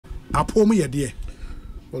Apomu ye dear.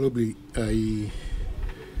 Probably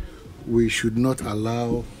we should not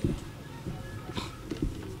allow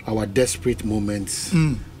our desperate moments,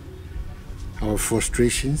 our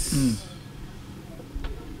frustrations,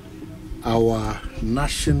 our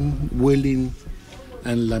gnashing, wailing,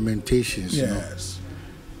 and lamentations. Yes.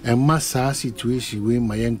 And massa situation where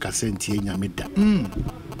my young Kasenti Nyamida.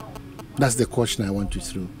 That's the question I want to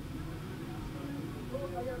throw.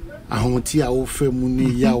 Ahonti a ofe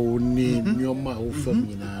muni ya oni nyoma ofe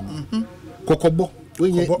nyina. Kokobo.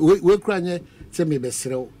 We kranye se me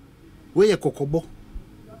besrew. We ye kokobo.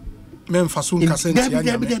 Memfa so Kasenti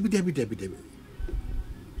anyame.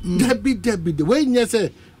 Debi. When you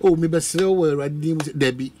say, oh, me besrew we radim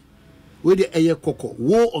Debi. We the eye koko.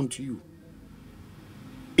 Woe unto you.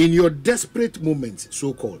 In your desperate moments,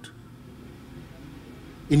 so called.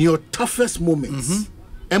 In your toughest moments.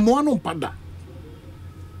 Emoano pada.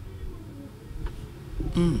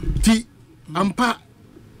 Ti ampa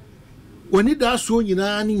wani da so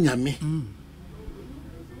nyina ni nyame.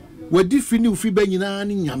 Wadi fini ufi be nyina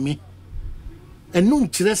ni nyame. Enu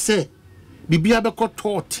nkyere se bibia be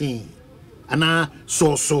kototen ana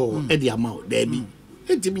so e di amount there bi.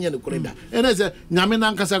 Enti minya ne koreda. Ena se nyame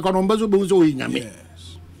na nkasa kono mbezo be unso we nyame.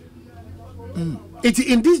 It's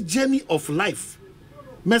in this journey of life.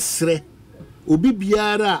 Mesre Obi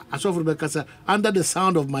biara asofo bekasa under the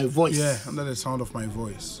sound of my voice. Yeah, under the sound of my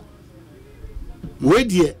voice. Where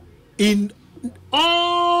dear in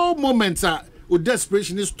all moments with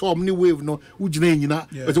desperation is storm ni wave no ujina nyina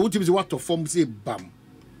but what is what to form say bam.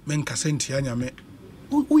 Men Kasenti anyame.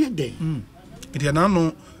 Who ye dey? It ya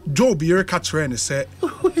no Job here catch and say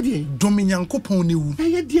Dominyankopon ni wu.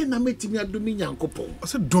 Eh dey na metimi adomi Nyankopon. I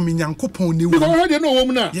said Dominyankopon ni wu. Because they know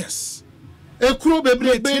woman. Yes. E kuro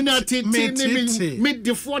bebre be na tete me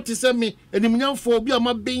default say me enimnyamfo obi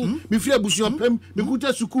ama ben me firi abusuan pam me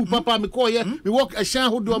kuta school papa me koye me work a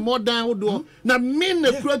shan hodo more than hodo na me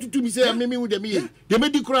na kura tutu me say me hu dem ye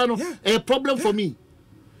dem di kura no a problem for me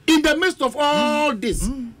in the midst of all this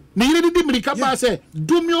me yire di mirika ba say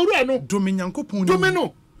do me owura no Dominyankopon do me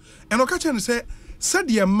no eno ka che no say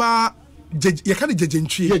said ye ma ye ka de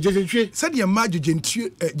jejentwie said ye ma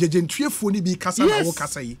jejentwiefo ni bi kasa na wo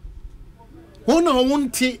kasa yi Ona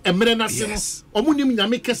wonti emre na se no omunim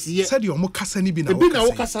nyame kese said you kasa ni bi na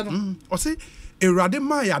wo kasa no o say erade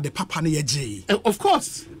ma ya de papa ne ye of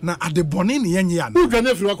course na ade bone ne yenye ya who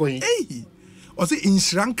dwane firi wakoyin o say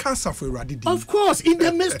inshran kasa for erade di of course in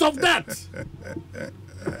the midst of that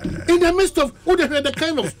in the midst of the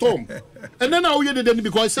kind of storm and then how you did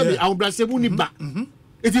because say I will say woni ba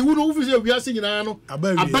it you know we say we are singing no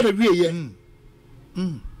abana wie ye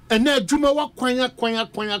and na djuma wa kwanya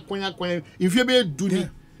if you be duni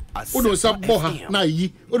odo sa boha na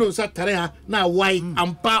yi odo sa tare ha na wai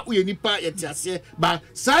ampa uye nipa yetiase ba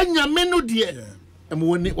sa nyame no de em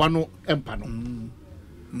woni wano empa no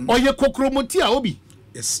oye kokromoti a obi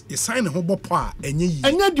yes sign ho bopo a enye yi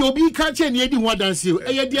enye de obi ka che ne edi ho adanse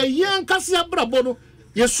eye de yen kase abrabo no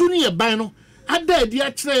yesu ni ye ban no ada de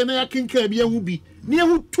a kire na yakenka bi ehu bi ne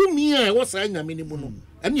ehu tumi e wo sa nyame ni mu no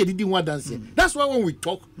and you didn't want dance. That's why when we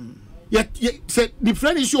talk, said the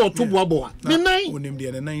friend is your to boa. The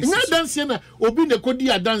nine, not dancing, obi the codi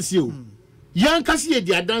a dance you. Young Cassia,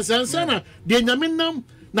 the dance and sana, the Yaminam,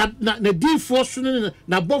 not the deep fortune,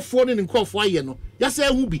 not both falling in call for you know. Yes,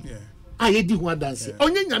 I will be. I did want dance.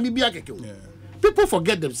 Only Yamibiaki. People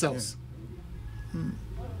forget themselves.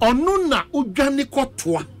 Onuna ujani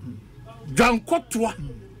kotwa, Jan kotwa,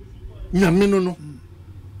 Yamino.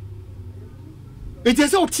 It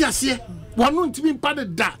is all tiasie. One no ntimi mpade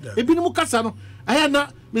da. Ebi ni mu kasa no. Aya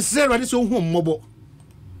na me se Awurade so hu mmobo.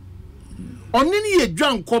 Oni ni ye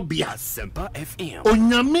dwan ko bia Sempa FM.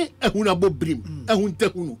 Onyame ehuna bobrim,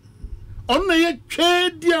 ehuntahunu. Ono ye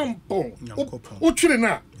twediampon. O twire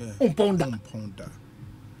na umponda.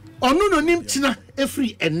 Ono no nim tina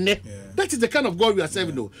every enne. That is the kind of God we are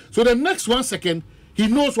serving though. So the next 1 second he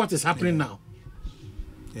knows what is happening now.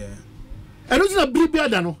 Yeah. And it's not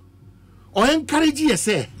bibia no. Or encourage you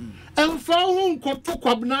say and found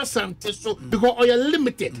Kwabena Asante so because you are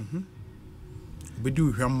limited.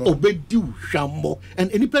 Obedu hwammo and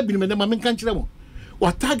any people be na mamen kan kire mo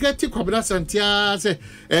what target Kwabena Asante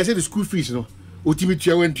say the school fees no otimi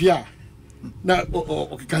tua wantua na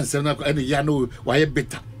o cancel na and ya no why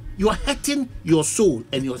better you are hurting your soul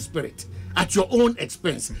and your spirit at your own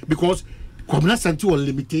expense because Kwabena Asante or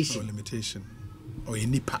limitation or you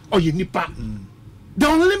nipa the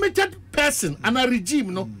unlimited person and a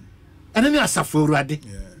regime no and then asafo Awurade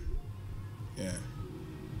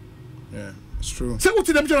yeah it's true say what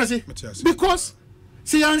them tell say because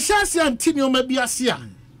say anshase antini o ma biase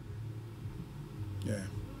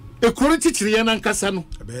a ekoro chichire na nkasa no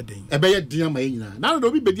ebe ye den ama nyina na no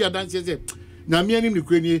obi bedi adanse se na me anim ni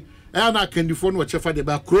kwani na kandifo no chefa de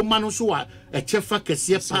ba kroma no so wa e chefa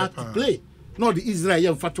kese part play no the Israel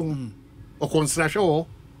ye mfato o konsrahwe o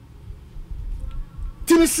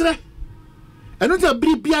timisre eno ta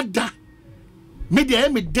bribia da media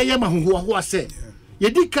me de ye ma ho ase ye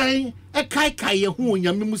di kan e kai ye ho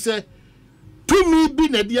onyame mu se tumi bi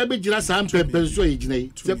na dia be gira sa ampepe so ye gina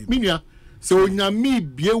yi se minua se onyame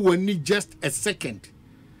bie wani just a second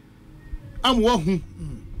am wo hu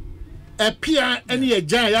e pia ene ye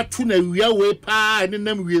jan ya tu na wia we pa ene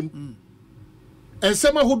nam wiem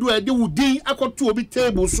ensema hodo e de wudin akoto obi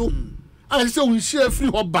table so a se won share free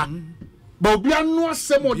hoba ba obi anu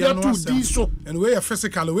asem odi atu din so and we are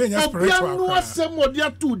physical we are spiritual obi anu asem odi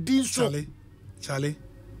atu din so chale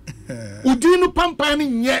udinu pampa ni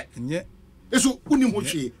nye eso uni ho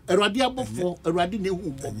hwe erade abofo erade ne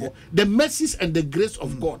hu bofo the mercies and the grace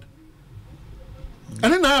of God.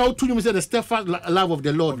 And then I told you say the steadfast love of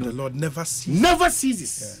the Lord never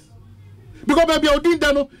ceases. Because baby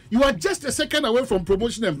you are just a second away from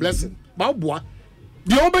promotion and blessing. Ba boa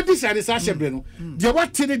the obedi say the sashe bre no the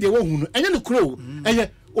what tell the wo hu no enye no kro enye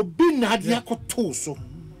obi na ade akoto so.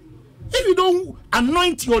 If you don't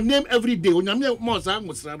anoint your name every day onyame mo sa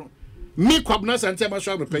ngosra no me Kwabena Asante ma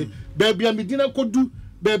so abepe baby amedina kodu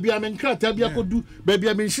baby amenkrata bia kodu baby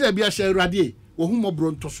amenhira bia hye urade wo hu mo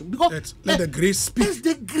bronto so because let the grace speak. Let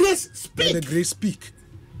the grace speak. Let the grace speak.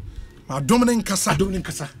 Adominen kasa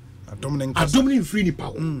free ni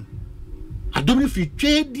power. Adominen free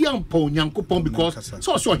trade ampo nyankopon because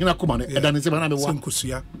so hina koma no edane se na me wa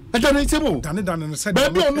senkusua edane se mo dane no se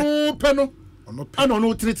baby onu pe no ano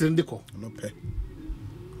no tire ndiko ono pe.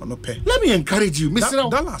 Let me encourage you Mr.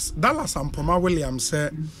 Dallas Ampoma Williams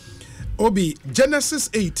said Obi Genesis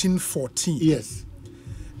 18:14. Yes.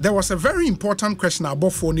 There was a very important question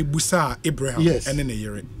about Foni Busa Abraham and then a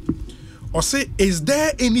year. Or say, is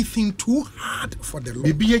there anything too hard for the Lord?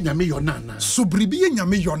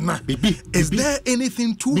 Is there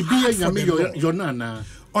anything too hard for the Lord?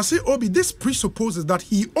 Or say, Obi, this presupposes that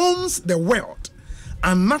he owns the world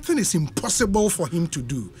and nothing is impossible for him to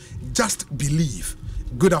do. Just believe.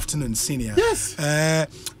 Good afternoon, senior. Yes.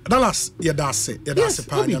 Dallas, that's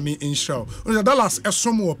pa nyame inshallah. Dallas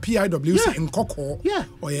esomo PIWC in Koko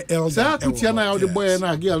or your elder. Sir, Kutiana the boy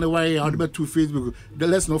and girl the way out to Facebook.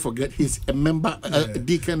 Let's not forget he's a member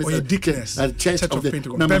deacon or deaconess at Church of the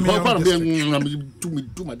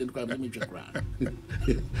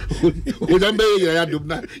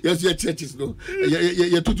churches no.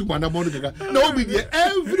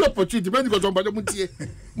 Every opportunity because somebody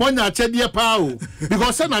Monya chedia pao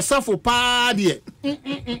because na safo pa de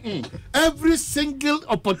every single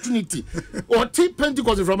opportunity or take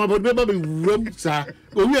Pentecost from about maybe room sir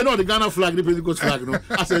we are not the Ghana flag the Pentecost flag no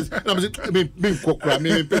I says me kokra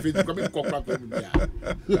me perfect come kokra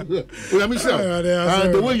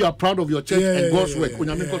the way you are proud of your church and God's work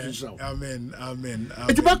amen.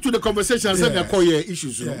 It's back to the conversation say me call your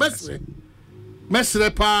issues mesre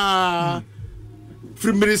pa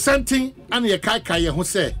from resenting and ye kai ye ho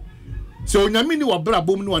say so onyame ni wabra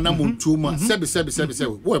bom ni wanam ntuma sebe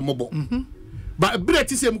wo emobo ba bra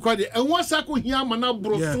ti sem kwa de enwo asako hia mana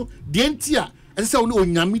bro so de ntia ese wo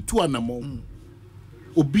onyame tu anamo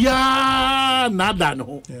obia na ada ne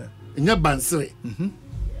ho enya bansere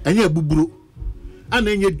enya buburo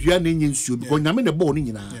ana enya dua na enya nsuo bi onyame ne bo ni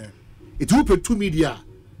nyina it will pay to media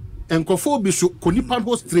enkofo bi so konipa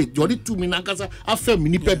ho straight jodi to me nankasa afem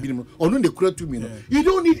nipa bi no onu de kura to me no you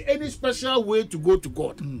don't need any special way to go to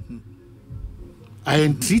God. I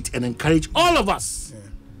entreat and encourage all of us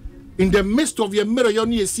in the midst of your mirror you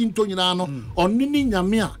need sinto nyina no onini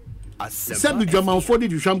nyame a sebi dwamanfo de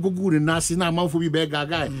hwam gugu na ase na amanfo bi be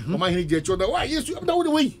gaga Omanhene je choda why yesu da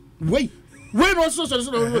way no so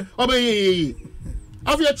obey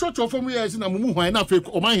have your church of years na mumu hwan na fe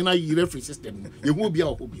Omanhene yi referee system ye hu bia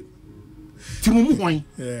obi ti mumu hwan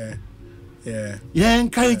yeah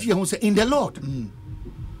encourage you say in the Lord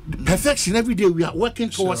perfection every day we are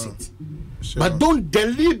working towards it. Sure. But don't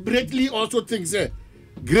deliberately also think say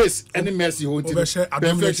grace and mercy one day you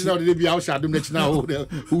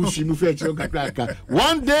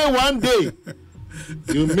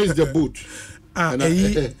miss the boat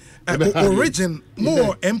Origin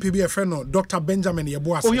more MPB friend Dr. Benjamin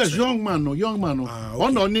Yeboah. Oh yes, young man no.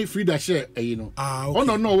 On only Frida share, you know. On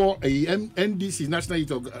no NDC National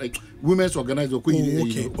Youth Women's Organizer.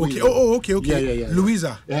 Okay. Yeah.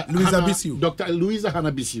 Louisa Bisiu. Dr. Louisa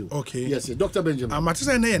Hannah Bisiu. Okay. Yes, Dr. Benjamin. I'm at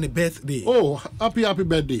any birthday. Oh, happy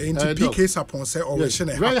birthday. Into PK Sapon say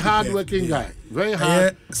very hard-working guy. Very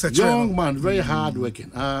hard. Young man, very hard-working.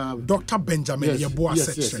 Dr. Benjamin Yeboah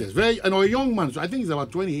section. Yes. Very, and a young man. So I think he's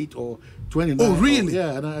about 28 or 29. Oh, really?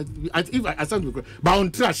 Yeah. And if I sound correct, but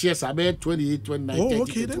on trash, yes, I bet 28, 29. Oh, 30,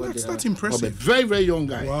 okay. Then that's impressive. Very, very young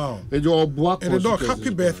guy. Wow. And dog, happy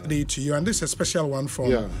birthday to you. And this is a special one from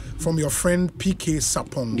your friend PK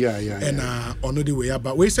Sapon. And on the way.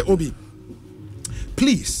 But we say, Obi,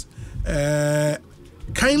 please,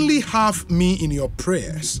 kindly have me in your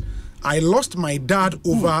prayers. I lost my dad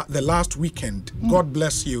over the last weekend. God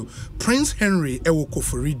bless you. Prince Henry Ewo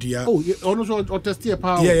Koforidia.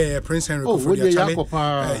 Yeah, Prince Henry Koforidia.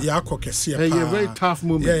 Very tough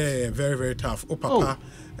moment. Yeah, very, very tough. Oh, Papa.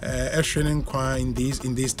 In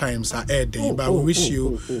these times are but we wish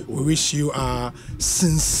you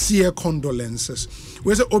sincere condolences.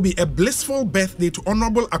 We say Obi a blissful birthday to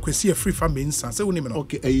Honorable Akwesi Free Family Say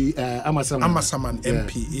okay, Amasaman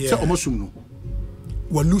MP. Yeah.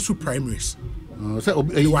 Walusu primaries.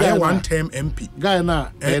 One term MP.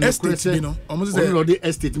 Guyana estate, you know, almost the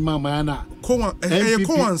estate mama.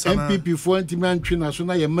 MPP 20 man trainer, so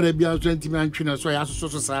now you're maybe 20 man trainer, so I have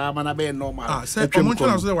to say, man, I be normal.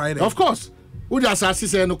 Of course. Would the assassin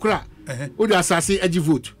say no crack? Would the assassin edgy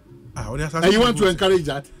vote? And you want to encourage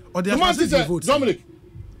that? Or the assassin vote? Dominic,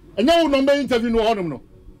 and no number interview no honor no.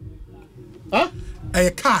 Huh? A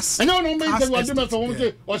cast. And no number interview I do not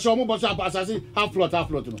say, or show me boss assassin half plot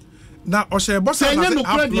no. Now, Oshe, but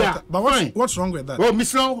what's wrong with that? Oh,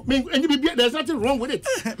 Miss Law, there's nothing wrong with it.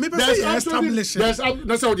 Maybe that's how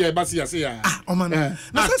the embassy say.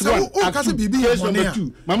 That's number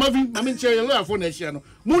 2. Mama, I mean, share your phone.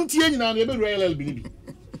 Muntian and every royal baby.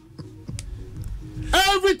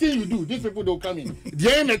 Everything you do, these people don't come in.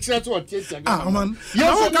 The next year to taste. Man.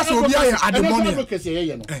 Yeah,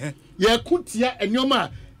 Kutia and your man.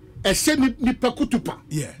 Yes. Among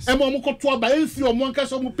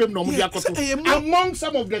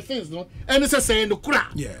some of the things, no, and it's a saying the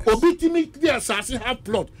crack. Yes. Obitimi the assassin have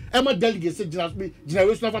plot. Emma delegates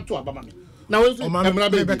generation of two abamami. Now,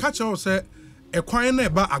 I'm catch all say a quine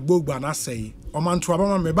about a book I say, or man to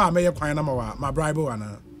Abama me ba me a quine my bribe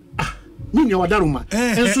one. Nino Wadaruma.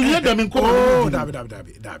 And so let them in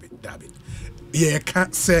David. Yeah,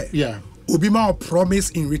 can't say. Yeah. Obima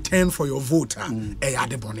promise in return for your vote.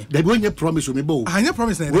 Adeboni. They going to promise me bo. I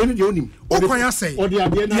promise na. When you him. O kwanya say. Or the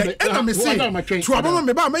abia na me say. To abama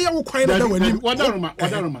me ba me ya wo kwanya na wani.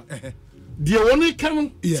 Wadaruma. The only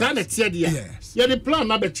come planet here there. Yes. Yeah, the plan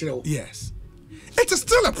na be kire. Yes. It is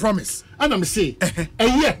still a promise. And I'm say.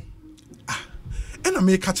 Yeah. And I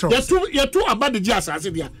make catch up. You're too about the jazz as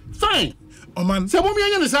it there. Fine. Oh man. Say mo me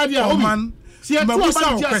anya say there. Oh man. See you too about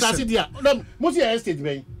the jazz as it there. Mo see estate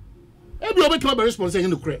ben. Every other club response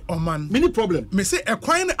in the crate. Oh man, many problem. Me say a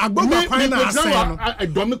coin, a bomb coin, I say.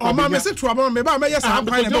 Oh man, me say to above me, but yes, I'm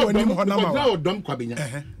coin about when you want now. Dumb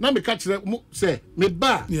Kwabena. Now me catch the say me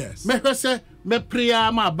ba. Yes. Me say me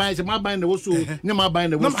prayer my buy the wosu. Ne my buy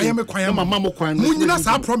the wosu. I am a coin. My mama coin. Munina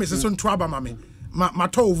sa promises on to abama me. My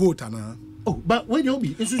toe vote na. Oh, but when you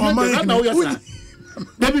be, it's not now yes.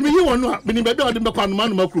 Maybe you want to be better than the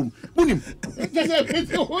man macroom. Unim.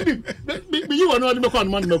 You want to be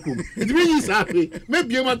man macroom. It means happy.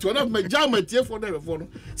 Maybe you want to have my jam at here for the phone.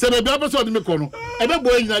 Say the purpose of the Mecono. And a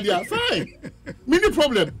boy in idea. Fine. Many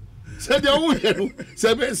problem. Said the old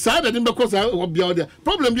sad and because I will be out there.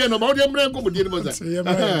 Problem being about your brain. If you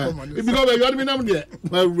know where you are, I'm there.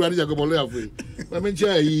 My brother go I mean,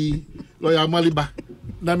 lawyer Maliba.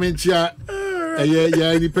 Namentia.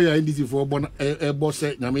 Yeah, any player in this for a boss.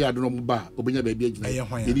 Namia don't know ba. Obenya baby.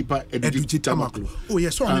 Edipa Edutamaklo. Oh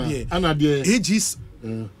yes, so Anna AG's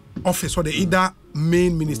office or the either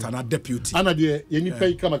main minister and deputy. Anna dear, any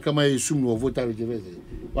pay come assume no voter reserve.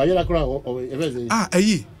 Why you like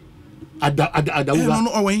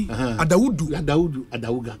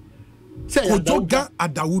Adauga. Say Kojoga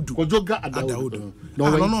Adaudu. No.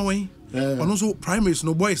 And also primaries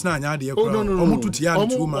no boys na anya de ekura omo tutia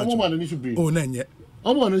too much oh nenye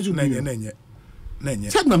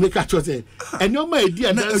said na make cho say enyo ma edi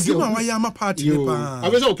na adwuma wa ya ma party pa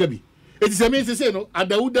abese okabi eti se me say no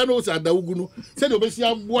adawuda no say adawugu no say de obesi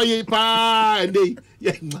aboye pa ende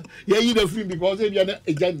ya yi the film because e bia na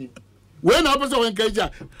ejani when I was on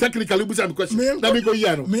Kaja, technically, we have a question. Let me go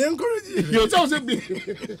here. Me encourage you.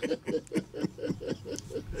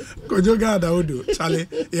 Kojo gada odo. Charlie,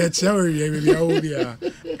 yeah, cherry, yeah,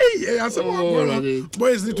 hey,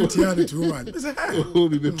 boys need to tear it too much. Oh,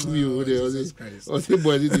 be you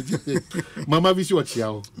boys need to Mama Visu watch you.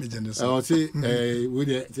 I'll say,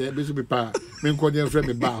 with the Bishop Papa, men call their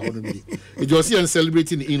friend bar on me. It was here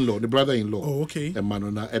celebrating the in-law, the brother-in-law. Oh, okay. And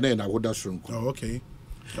Manona, and then I would have shrunk. Oh, okay.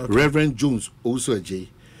 Reverend Jones, also a J.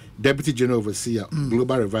 Deputy General Overseer,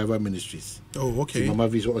 Global Revival Ministries. Oh, okay. Mama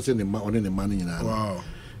Visu was in the money. Wow.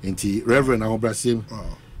 And Reverend Aobrasim,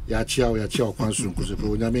 Yachia, Kwansum,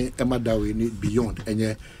 Kusupo, Emma Dawi, beyond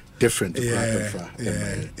any different.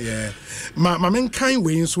 Yeah. My main kind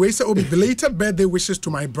wins, we say, belated birthday wishes to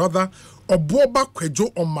my brother. Oboba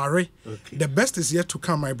Kwejo Omare. Okay. The best is yet to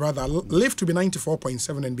come, my brother. Live to be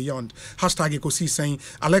 94.7 and beyond. Hashtag Ekosi saying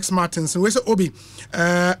Alex Martins. And we say Obi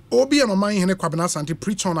and Omanhene Kwabena Asante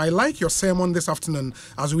preach on. I like your sermon this afternoon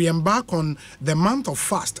as we embark on the month of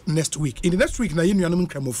fast next week. In the next week, na yinu yanum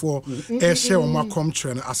kremofo share on my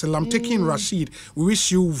commentary. As I'm taking Rashid, we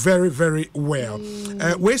wish you very, very well.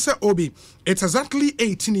 We say Obi. It's exactly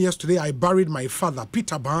 18 years today I buried my father,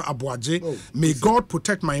 Peter Ban Abuaje. May God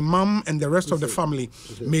protect my mom and the rest of the family.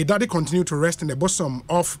 May daddy continue to rest in the bosom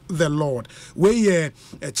of the Lord. We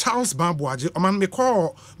Charles Ban Abuaje, man, me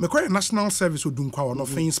call a national service with Dunkwa no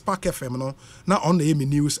fin Spark FM no na on the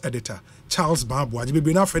news editor. Charles Ban Abuaje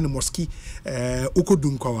be na friend Moski Uko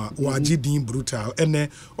Dunkwa Waji Dean Brutal and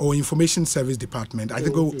our information service department. I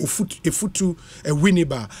think Ufutu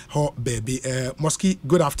Winneba ho baby Moski,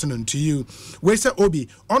 good afternoon to you. We say Obi,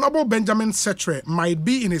 Honorable Benjamin Setre might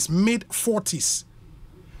be in his mid-40s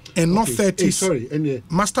and not 30s. Sorry,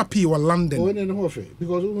 Master P or London. Oh, no,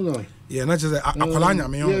 because yeah, not just Akolanya,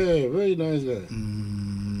 yeah, very nice guy.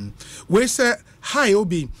 We say, hi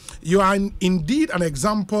Obi, you are indeed an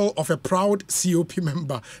example of a proud COP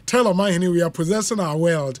member. Tell Omanhene we are possessing our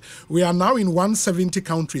world. We are now in 170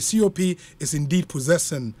 countries. COP is indeed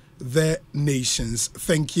possessing the nations.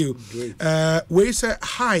 Thank you. We say,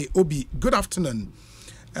 hi Obi, good afternoon.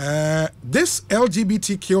 This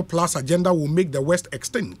LGBTQ plus agenda will make the West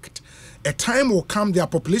extinct. A time will come their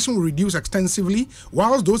population will reduce extensively,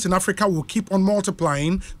 whilst those in Africa will keep on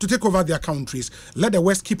multiplying to take over their countries. Let the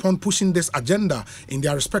West keep on pushing this agenda in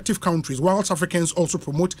their respective countries, whilst Africans also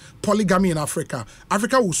promote polygamy in Africa.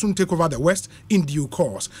 Africa will soon take over the West in due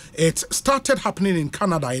course. It started happening in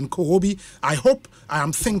Canada, in Kohobi. I hope I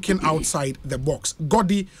am thinking outside the box.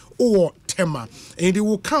 Godi or Tema. And it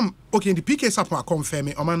will come, okay, the PK Sapma confirm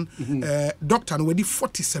me, Oman, doctor, already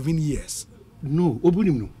 47 years. No,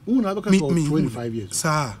 Obunim no. Me 25 years.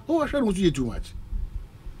 Sir. Oh, I shall not see you too much.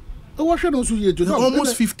 Oh, I shall not see you too much.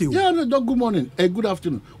 Almost 50. Yeah, no, good morning. Good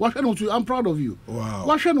afternoon. I'm proud of you. Wow.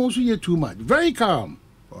 Why shall not see you too much? Very calm.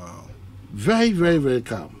 Wow. Very, very, very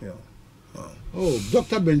calm. Yeah. Wow. Oh,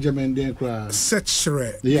 Dr. Benjamin Denkra.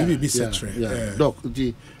 Setre. Yeah. Setre. Doc,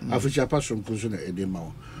 the Africa Passion Consumer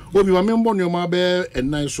Edema. Oh, you remember your mother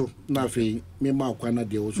and nice so nothing. Me ma kwana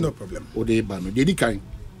de also. No problem. O de ba no. De kind.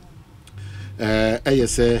 I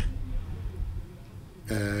say,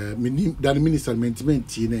 that minister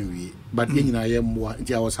maintenance, but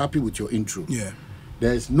I was happy with your intro. Yeah,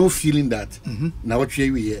 there's no feeling that now what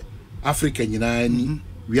we African,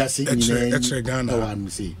 we are saying Ghana,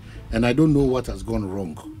 and I don't know what has gone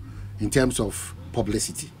wrong in terms of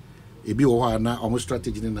publicity. It be almost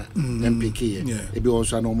strategy in MPK, it be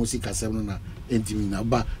also almost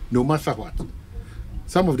but no matter what.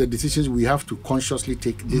 Some of the decisions we have to consciously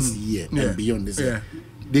take this year and beyond this year.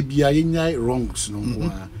 They be a wrongs no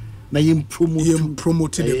more. Na yim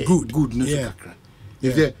promoted the goodness.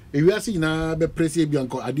 If you are seeing na be presi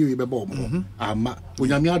bianco adi we be bomb. Ama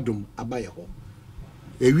onyame adom abaye ho.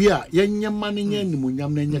 Ewia yenye mane nya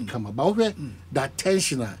nimunyam na nya kama ba wo that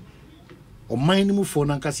tension or mine for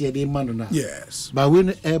Nankasi de Manona. Yes. But when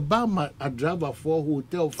a Bama a driver for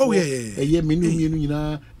hotel for a year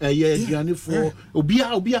minimum, a year journey for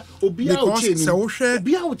Obia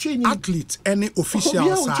athlete any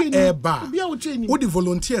officials are bar. What the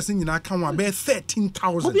volunteers in Yinakawa bear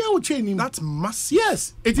 13,000. That's massive.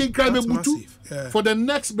 Yes, it is Krabebutu for the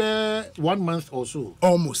next 1 month or so.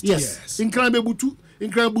 Almost, yes. In Krabebutu. In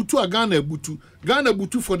Krabutu, a Ghana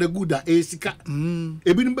Butu for the good that Esika.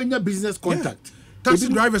 Ebinbenya business contact. Taxi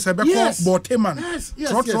drivers have called Boteman.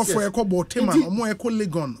 Yes. For a call Boteman, or more equal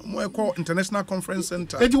Legon, more equal International Conference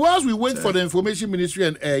Center. And whilst we wait for the Information Ministry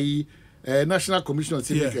and a National Commission on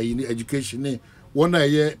Civic Education, 1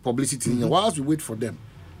 year publicity, whilst we wait for them,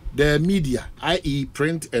 the media, i.e.,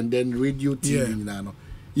 print and then radio, TV,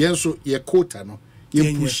 so your quota, no,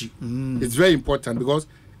 push. It's very important because.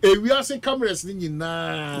 We are saying cameras will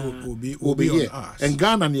be here, and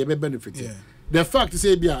Ghana will benefit. The fact is,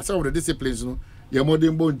 some of the disciplines, your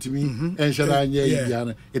modern bone to me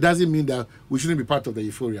and it doesn't mean that we shouldn't be part of the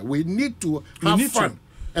euphoria. We need to have fun.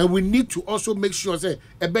 And we need to also make sure say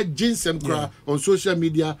about ginseng on social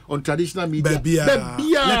media, on traditional media.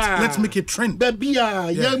 Let's make it trend.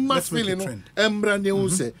 Must feeling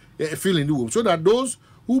feeling the womb. So that those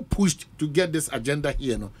who pushed to get this agenda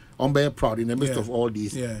here, I'm very proud in the midst of all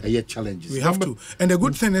these challenges. We have to. And the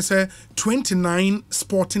good thing is 29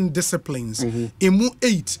 sporting disciplines. Emu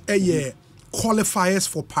 8 a year. Qualifiers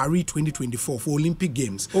for Paris 2024 for Olympic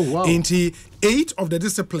Games. Oh wow! And 8 of the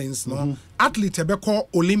disciplines, athletes be called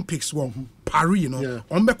Olympics Paris,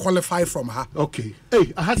 be qualify from her. Okay.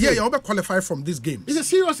 Hey, you be qualify from this game. It's a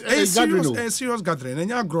serious gathering. A serious gathering. And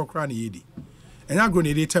you grow crani yedi. And you grow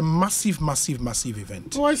it's a massive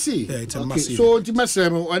event. Oh, I see. Yeah, it's a massive. So the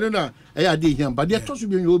massive, I don't know. I did him, but they are supposed to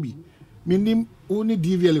be in Yobi. Meaning only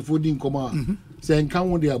DVL for din koma. Say nkan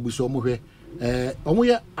won dey abuso mo hwe.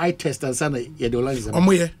 Omoye eye test and sana ye do lines.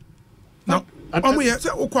 Omoye. No. Omoye say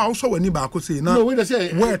okwa also wani ba ko say na. No, we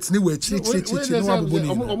say words ni we chi no abubo ni.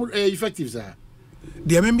 Omo effective sir.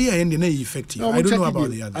 The MMB end na effective. I don't know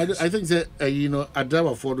about the others. I think that a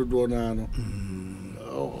driver for the door na no.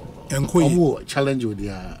 Omo challenge with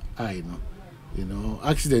their eye no.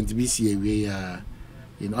 Accident be see we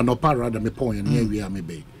anopa rather me point near we are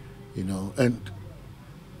maybe. And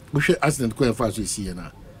we should accident go fast we see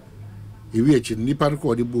na. If we actually nipa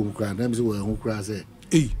ko the boom cry, them say we who cry say.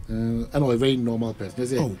 And a very normal person. They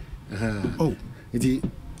say,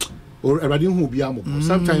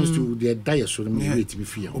 sometimes to their diet should be to be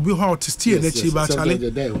fear. Obi how to steer the chiba chale.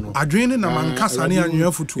 Adrenaline na mankasa ne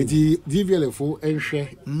anwa futu. Iti DVL4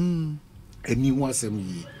 enhwe eni wasem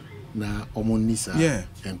yi na omonisa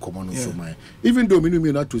and common so my. Even though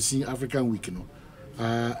me not to see African week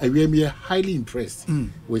we are highly impressed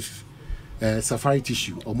with safari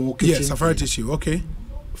tissue or more kitchen. Safari tissue, okay.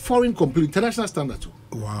 Foreign complete international standard.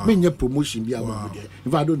 Wow. Me nye promotion be about there.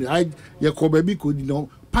 If I don't I call baby could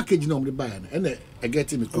package no the buy and I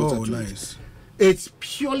get him closer to nice. It's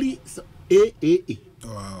purely AAA.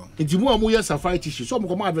 Wow. It's more safari tissue. So I'm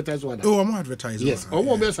going to advertise one. Oh, I'm advertising. Yes. I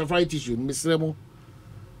want more safari tissue. Miss Remo.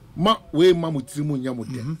 Ma we mamutrimu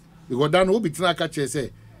nyamude. Because then we be trying to catch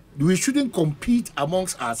say we shouldn't compete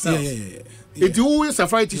amongst ourselves. It's always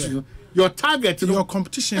safari tissue. Your target, your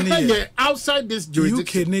competition outside this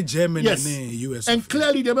jurisdiction. UK, Germany, US. And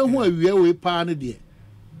clearly, the man who we partner there.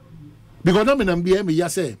 Because I'm in MBM,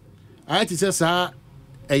 say, I had to say, sir,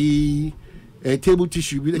 a table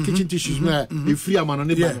tissue, with a kitchen tissue, a free amount on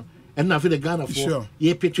the and now for the Ghana for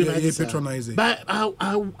patronizing. But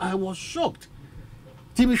I was shocked.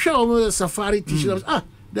 TV show safari tissue.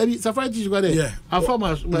 There is safari tissue got there. Yeah. I found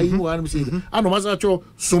my I'm saying, I know, Masacho,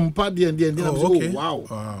 some party and then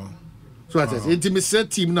wow. So I said, intimate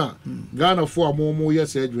team now. Ghana for more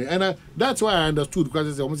years surgery. And that's why I understood because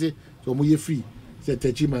I said, so more free. Said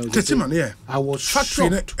Techiman, yeah. I was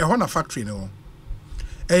shocked. A factory, no.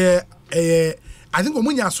 I think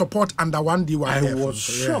when you support under one DY, I was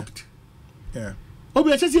shocked. Yeah. Oh,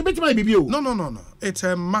 but I just bet my baby. No. It's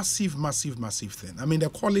a massive thing. I mean, the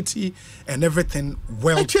quality and everything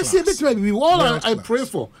well. I just say bet my baby. All I pray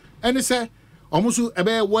for. And it's almost a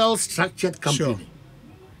very well structured company. Sure.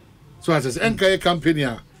 So as an NKA company,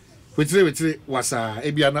 which was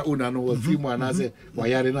Ebiana Una no few more and I say,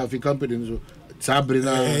 why are in African companies? Sabrina,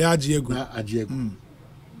 Ajiego.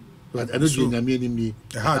 But I don't think me.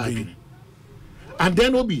 And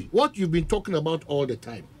then, Obi, what you've been talking about all the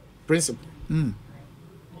time, principle.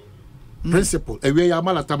 Principle. A way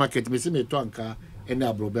Yamalata market, Missing a tonka, and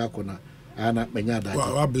a brobacona, and a menyada.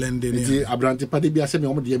 Wow, blending. Abranti Padibia semi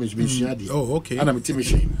on the image machine. Oh, okay. And I'm a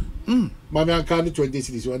machine. Mammy, I can't 20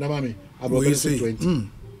 cities. When I'm about 20.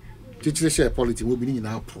 Teacher share politics will be in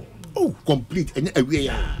our pro. Oh, complete and a way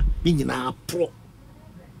in our pro.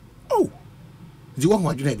 Oh, the one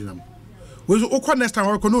what you had them. Was okay next time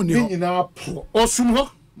I can only in our pro or soon,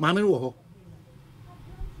 Mammy. Oh,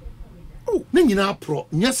 Ning in our pro.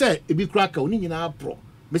 Yes, sir, a big cracker, Ning in our pro.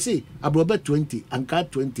 Me say, I brought 20 and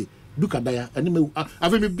card 20. Look at that, and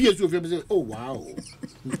I've been beers with him. Oh, wow.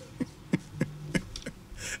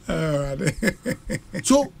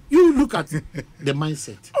 So you look at the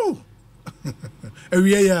mindset. Oh,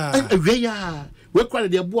 we're quite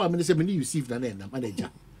the boy. I mean, you receive the name, manager.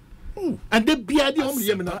 And the beard,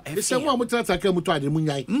 the same one with that came to the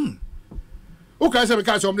moonlight. Okay, so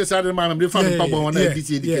because I'm the side of man, I'm the family on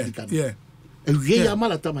the and we are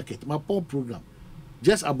Malata market, my poor program.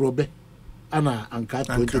 Just a brobe, Anna and Cat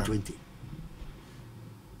 2020.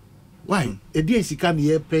 Why? A day she can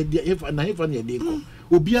hear pay if and if on your day.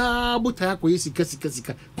 Obia Butako is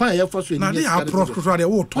Sika. Quite a first and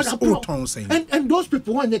those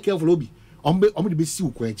people want to careful lobby. ombe be si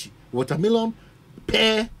ukwenchi watermelon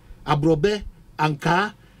pear abrobe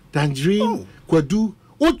anka tangerine kwadu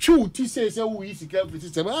ochu ti say wo yi sika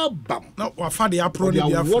everything bam na wa fa de apro ne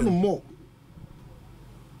bia one more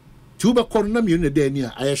tuba korna mi ne da ni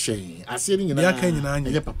a aye hyen ase ni nyina ya kan nyina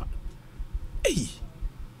anya papa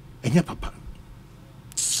anya papa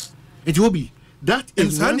it will be that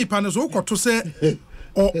is Sani panos wo koto say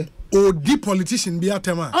o di politician bi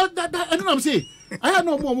atema that I don't know say I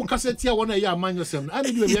know more cassette here one ya amanyo sem I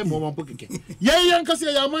need be more pokeke yan kase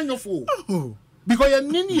ya amanyo fo because ya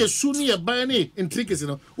nini ye suni ye ban ni intricacies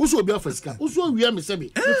no uso obi afasika uso wi am se be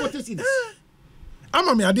 40 cities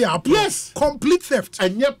ama me ade apple yes complete theft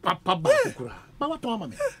anya papa ba kokura ba wa to ama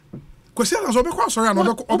me kwese na so obekọ sorry na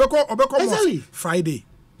obekọ Friday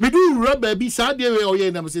me do rubber bi sa de we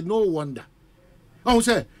oye na me say no wonder oh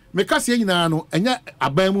say me kase nyina no enya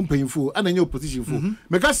aban mu mpanyimfo ana enya opposition fo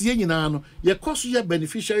me kase nyina no ye cost ye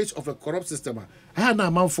beneficiaries of a corrupt system I na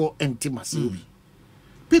man for intimacy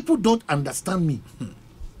people don't understand me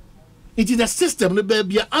it is the system no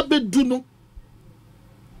baby abedu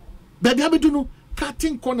no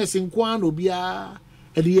cutting corners in kwan obia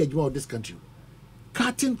e dey adwuma of this country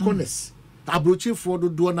cutting corners abrochi for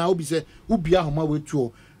do na obi say ubia homa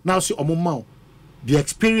wetuo now see omoma the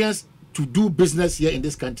experience to do business here in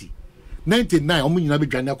this country 99 omo nyina be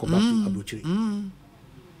dwane akoba to abrochire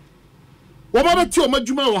oba be ti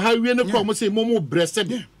omadwuma wo ha wie ne ko omo say momo brese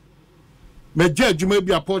be meja adwuma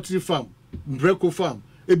bi a poultry farm mbreko farm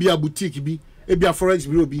e bi a boutique bi e bi a forex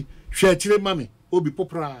bureau bi hwe akire mame obi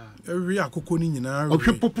popra every akoko ni nyina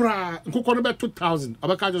hwe popra nkoko no be 2000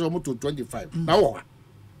 abaka just omo to 25 na wo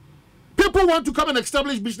people want to come and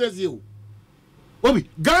establish business here obi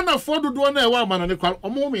Ghana for do na e wa manane kwa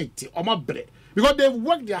omo meti omo bre because they've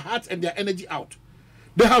worked their hearts and their energy out.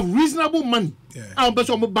 They have reasonable money.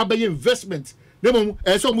 But investment. But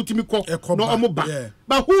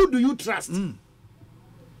who do you trust? Who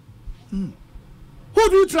do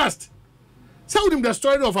you trust? Tell them the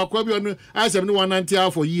story of Akwabi I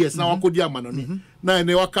 190 for years now. Now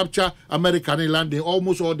they will capture American landing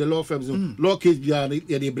almost all the law firms. Law case behind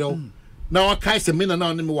the now I can't say men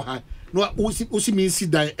now no usi mean see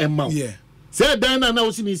die amount. Say Diana now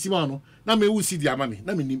usi mean Simano. Na me wu see the amami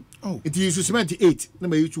na me nim it is 78 na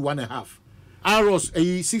me use 1.5 arrows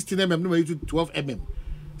 16 mm na me use 12 mm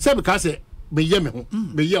say because me ye me ho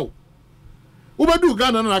me ye wo do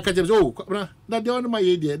Ghana na aka je oh na de on my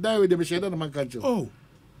ye there die with them share na man ka je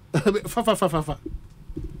fa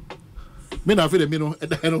me na fe de me no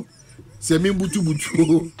se me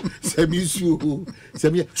butu se me su se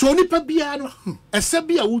me so ni pa bia no ese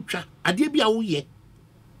bia wo twa ade bia wo ye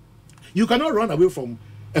you cannot run away from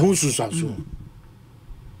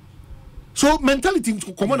so mentality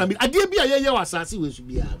come on I mean adie bia ye wasase we su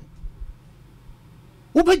bia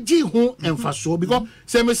wo be gi ho emfaso because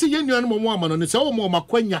say me say ye nuan mo amano ne say wo mo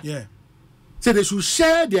makwanya say they should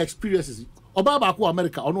share their experiences oba ba ko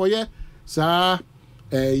America ono ye sa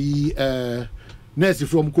nurse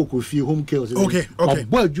from Kokofi home care okay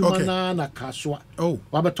obo adwuma na kaswa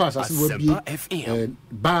wa beto asase we bi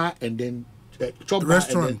bar and then chop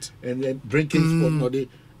restaurant and then drinking spot no dey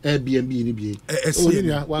Airbnb ni bi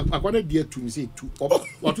akwana dia to me say two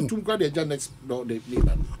what to kwa dey next no the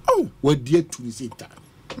neighbor what dia to me say ta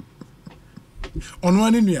on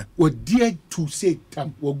one nua what dia to say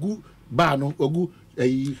tam wogu bar no wogu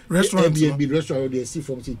restaurant Airbnb restaurant dey see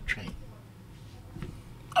from say train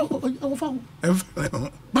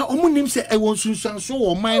but omunim say e won sunsan so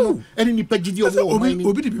o man no eni nipa gidi o man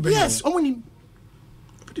obi di bi yes omunim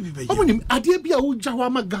ade bia wo jawa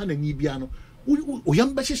ma Ghana ni bia no o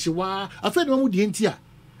yamba hyehewa afa de mu de ntia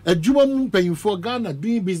adwuma mu mpanyimfo Ghana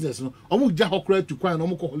doing business no omu gya hokra to kwan no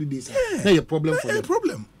omu holidays na ye problem for them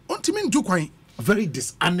problem ontimi ndu kwan very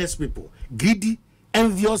dishonest people greedy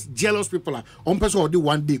envious jealous people are on person or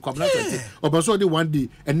one day Kwabena Asante or person or one day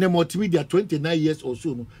and then multimedia 29 years or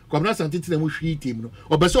so no Kwabena Asante them hwi team no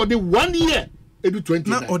or person or 1 year edu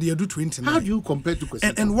 29 or they do 29 how do you compare to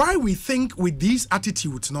and why we think with these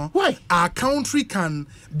attitudes no why our country can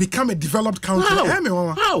become a developed country how I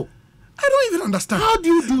don't even understand how do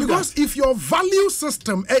you do because that? If your value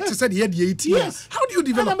system said here the 80 yes how do you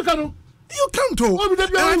develop you can't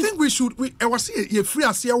and I think we should I was say free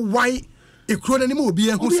as here why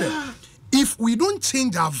if we don't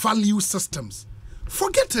change our value systems,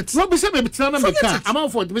 forget it. No, I'm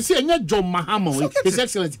for it. We say John Mahama, His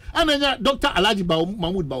Excellency, and Dr. Alhaji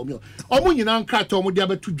Mahmoud Bawumia. Omo nyina nka to omo dia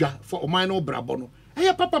betuja for Omanhene Brabono.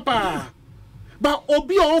 Hey papa. But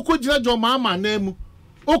obi oko jina John Mahama name,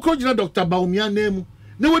 oko jina Dr. Bawumia name.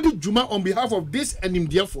 Ne wodi juma on behalf of this and him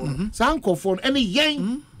therefore. Sa anko for any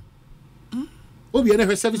yen. Obi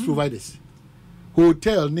ene service providers.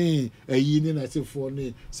 hotel ni ni na se for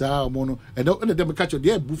ni sa mo no e dem catch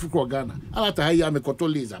dey bufu kro Ghana ala ta ya me koto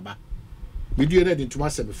laser ba me do na dey ntuma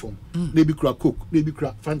se me form na bi kura coke na bi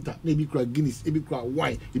kura fanta na bi kura guinness e bi kura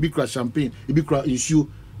wine e bi kura champagne e bi kura issue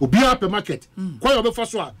obi up market kwa yo be fa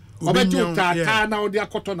so a obeti ta na odi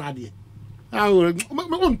akoto na ade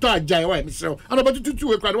me won't ajay why me say and about tutu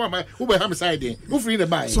we kwa ma wo be ha me side dey wo free the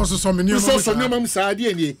buy so me new so me mam side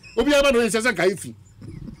dey ni obi aba no say ka ifi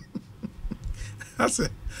that's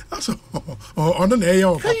on the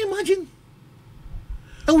air. Can you imagine?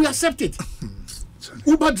 And we accept it.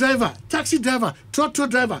 Uber driver, taxi driver, trotro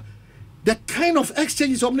driver, the kind of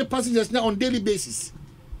exchanges of many passengers now on daily basis.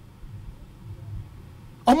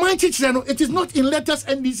 On my teacher, it is not in letters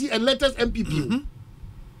NDC and letters MPP.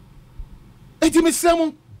 It is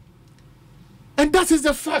sermon. And that is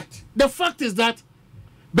the fact. The fact is that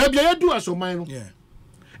baby I do as mine. Yeah.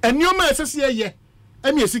 And your man says yeah.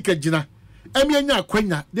 I mean Jina. Enya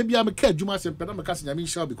kwanya de bia me ka adwuma sem peda me ka senya me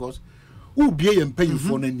sha because who be am paying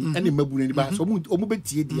for nani and mabu nani ba so omu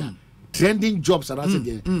betie dia trending jobs around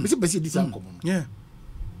there me say besi this am common yeah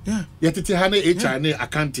tete ha na HR na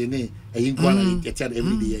accounting na eyin kwa na yete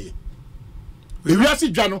every day we wiase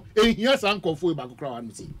dwa no ehia san konfo ba kokra wa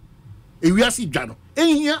me say e wiase dwa no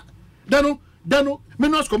ehia dano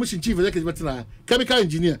Minerals Commission Chief Executive na chemical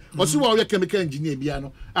engineer or so we chemical engineer bia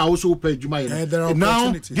no I also pay juma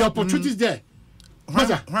now the opportunities there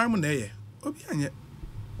why mo na ye obi anye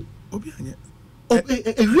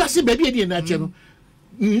we see baby e dey na che no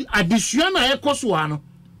addition na e koso ano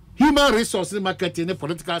human resource marketing and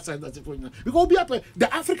political science because we have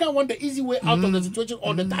the African want the easy way out of the situation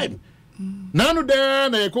all the time now no there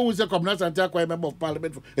na e ko we say Kwabena Asante akwa member of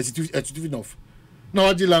parliament for executive of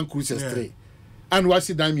now the land cruises 3 and what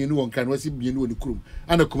see damn you one can what see you know the crew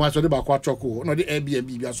and the commercial about quattro no the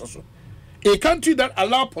Airbnb be also a country that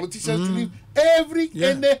allow politicians to live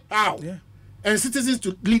anyhow and citizens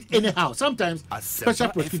to live anyhow sometimes special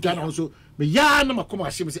prosecutor also me ya na come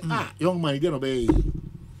and say young man you obey.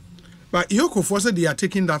 But Yoko for said they are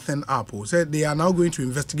taking that thing up. Said they are now going to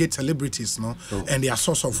investigate celebrities, and their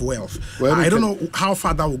source of wealth. Well, I don't know how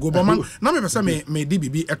far that will go. But man, now me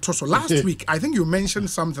DBB etroso. Last week, I think you mentioned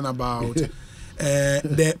something about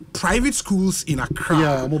the private schools in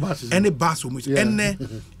Accra and the bus and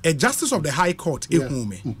a justice of the High Court.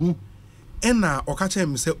 And na okacha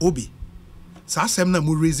me say Obi. Sa asem na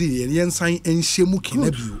mu raise yen sign enhyemu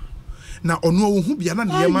kenabiu. Na ono wo hu bia na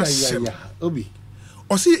ne ma hye. Obi.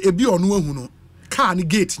 O see ebi onu ahu no car ni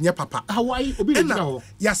gate nye papa Hawaii obi na ho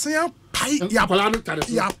ya sen pai ya kwala no tare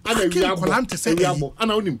so ana wi kwala say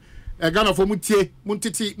ana onim Ghana for mutie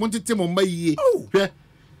muntiti mo mayiye hwe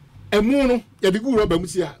emu no ya bigu roba mu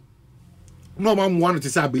sia no ma mo anu te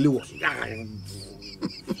say abele wo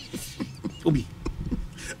obi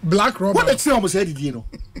black rubber what the tell almost said it no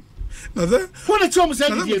that what the tell almost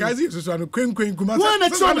said it guys is so kwen kuma what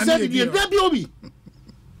the tell almost said it that be obi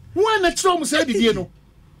what the tell almost said it no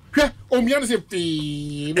hwe omian se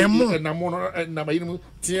fi na mo na ba yimu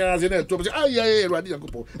tia ze na to ay Rwadi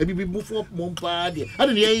Yakopo e bi bufo mompa de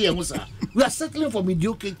ade ne ye hu sa we are settling for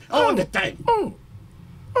mediocre all the time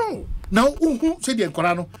now say the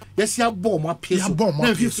nkora no yes ya bomb appear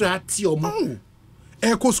na fifra ati omo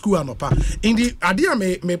echo school anopa in the idea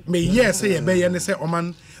me yes say e be ye ne say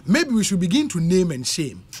oman maybe we should begin to name and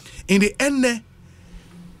shame in the end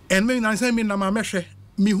and me na say me na ma mehwe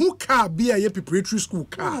me who car be a preparatory school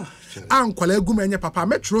car and kwala aguma nya papa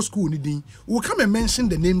metro school ni din we come and mention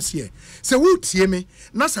the names here say wo tie me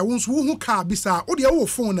na say wo nso wo hu car bi sa wo de wo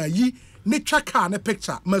phone na yi ne twa car ne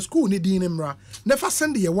picture ma school ni din mra never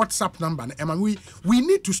send your WhatsApp number and we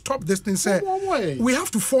need to stop this thing say we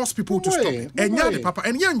have to force people to stop it and nya the papa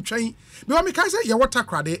and yan twin me me kai say your water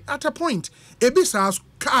crade at a point e bi sa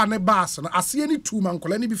car ne bus na ase ni 2 man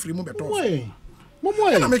kwala ni bi free mo beto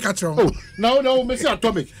Momo make a try. Oh, no, Mr.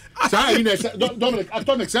 Atomic. Say Dominic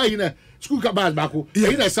Atomic say in a school cabas back.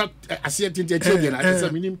 In a sat asiatin children. I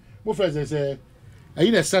say minim mo friends say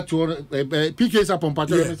in a sat to PKs up on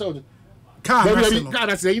patrol so.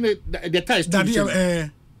 Car say in the ties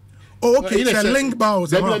to. Oh, okay, it's a link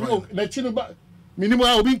bows. Na chino ba minimum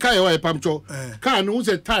I obi kai o pamcho. Car no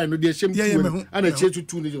say tie no dey shame and a chase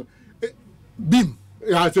to ni. Beam.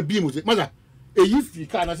 Yeah, it's a beam. Mother if you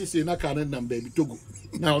can't say na can number baby Togo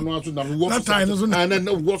now no to na wo and then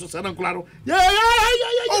no wo so sana claro yeah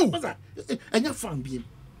and you fan beam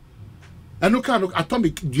and no can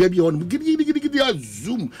atomic dua bi on gidi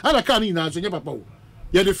zoom and can in na so nya papa wo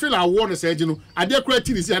you dey feel I want say you know ade kura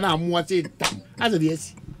ti ni say na amu ate tam as the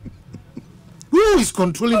yes Who is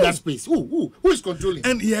controlling that space? Who is controlling?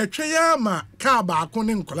 And yeah, Chayama Kaba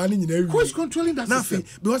Konin Kolani. Who is controlling that system?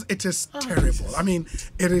 Because it is terrible. I mean,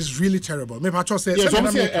 it is really terrible. Maybe I just say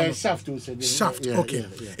shaft. Shaft. Okay.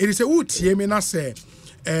 It is a Utiemina say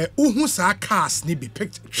Uhu sa cars ni be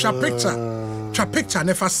picture. Picture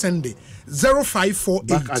never send it.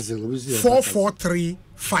 0548 443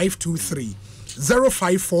 523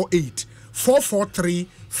 0548 443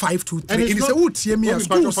 523. And it is a Utiemia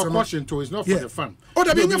school. For caution too. It's not for the fun. Oh,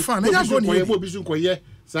 that being a fan. I go near.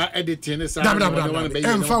 Editing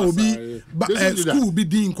school be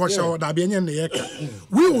doing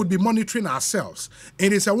we would be monitoring ourselves.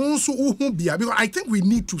 It is a because I think we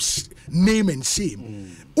need to name and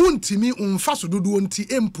shame. Untimi unfaso do unti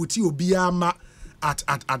emputi obiama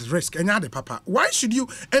at risk. And papa, why should you?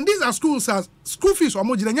 And these are schools as school fees or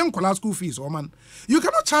more school fees or man. You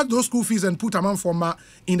cannot charge those school fees and put a man for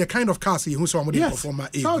in the kind of cars he who's somebody performer.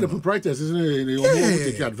 Some of the proprietors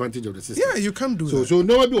take advantage of the system. Yeah, you can do that. So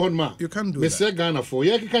no be on ma. You can do that. Mr. Ghana for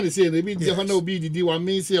you can say maybe the Honda be the one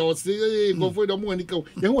may say or say go for the money.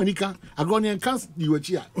 Yanika Agonian can't do what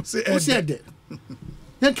you said that.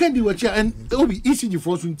 You can't do what you and it will be easy to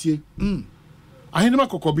force until. I never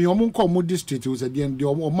could be on district was at the end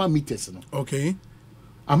of my meters. Okay.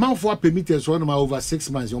 Amount for meters one over 6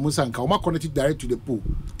 months, almost and connected direct to the pool.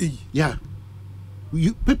 Yeah.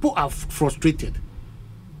 People are frustrated.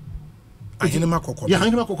 I never could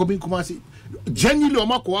genuinely,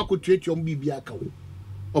 Omako could treat your BB.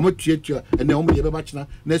 Omo treat you and then Omo Yabachna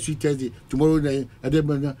next week Thursday, tomorrow, and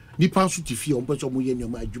then Nipan Suti on Poch Omo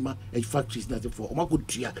Yen, my Juma, and factories nothing for Omako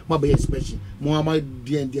Tria, my bay expression, my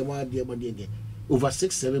dear, over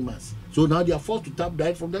 6-7 months. So now they are forced to tap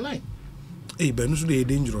direct from the line. Hey, but it's really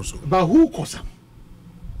dangerous. But who cause them?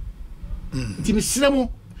 Timisimo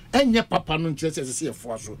and your papa no chance as a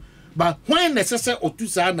force. But when necessary or two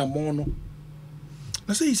sana mono.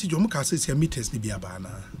 I say, you see, Jomuka says your meters be a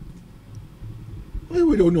banner.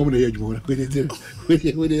 We don't know the age more.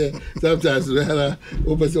 Sometimes we have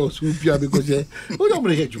over so swoop because we don't know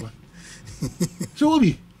the age one. So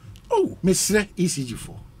we, Mr.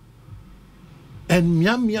 ECG4. And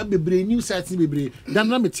Mia be new sites be then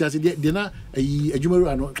na metias de na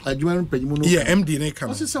adwumaru panyimu no yeah MD na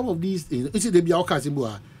come some of these things it's they be our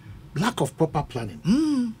lack of proper planning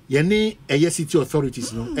yene city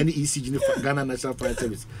authorities no any ECG Ghana National Fire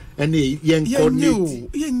Service and coordinate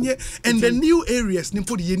and the new areas ni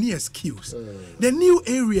for the any excuse the new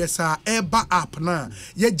areas are eba up na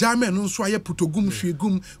ye German no so aye putogum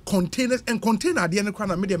hwegum containers and container de ne kwa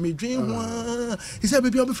na media medwen ho he say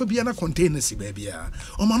baby obefa bia na containers baby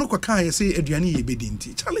o ma no kwa kan ye say aduane ye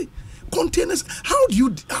bedinti Charlie containers how do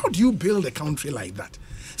you build a country like that?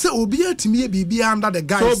 So Obia to me be under the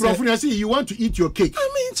guy. So bro, I see you want to eat your cake. I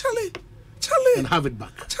mean, Charlie, and have it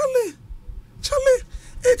back. Charlie,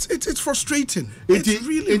 it's frustrating. It's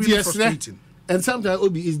really frustrating. And sometimes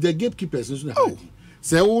Obi is the gatekeepers.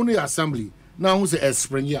 Say only assembly now who's a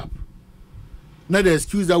spring up. Now the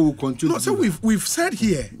excuse that will continue. No, so we've said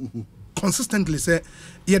here consistently say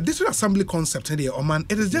district assembly concept here, Oman,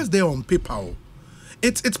 it is just there on paper.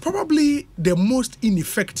 It's probably the most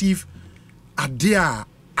ineffective idea.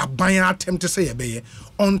 A buying attempt to say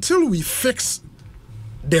until we fix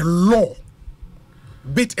the law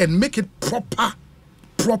bit and make it proper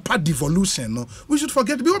devolution. No, we should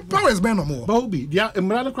forget because power is no more. Bobby, they are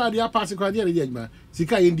crowd, they are passing crowd, they are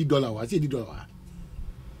Sika $80. I see $80.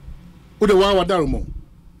 Ude wa darumo.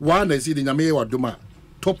 One I see the Yame wa doma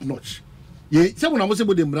top notch. Ye, someone almost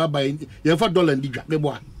able to buy ye $4 and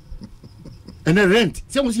the and then rent.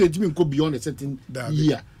 Someone see a Jimmy go beyond a certain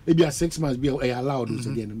year. Maybe 6 months be allowed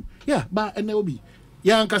again. Yeah, but and there will be.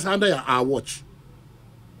 Yeah, because under our watch.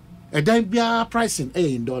 And then be our pricing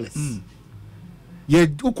in dollars. Yeah,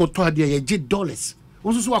 uko to adia ye $8.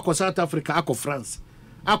 Also ako South Africa, ako France.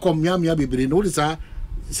 Ako Miami be no this sa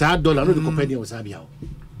dollar no the company was abia.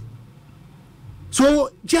 So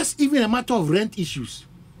just even a matter of rent issues.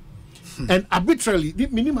 And arbitrarily,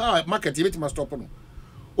 minimum market you must stop on.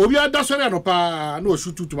 Obia that's why no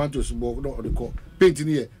shoot 2 tomatoes no the call paint in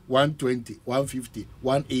here 120 150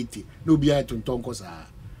 180 no be to tonko sa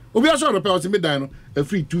Obia so no pay me dan a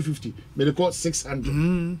free 250 me the call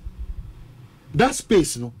 600 that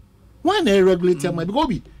space no why na regulator my because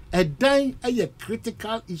be a dying a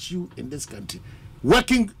critical issue in this country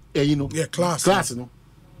working class no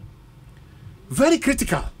very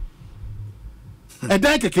critical a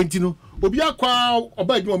dying kentino Obia kwa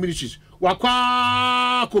oba edwuma ministries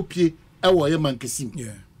wakwa kopie ewo ye mankesim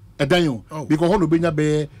edan yo because hono benya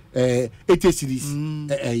be 80 cities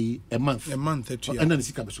a month. A month, and then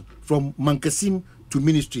from Mankasim to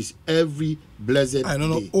ministries every blessed I don't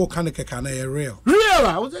know. day. Oh, can a real?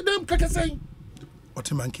 I was a damn saying. What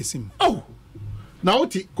a Mankasim. Oh, now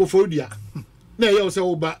Kofodia. Now you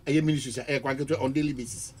also about a ministry on daily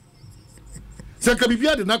basis. So can be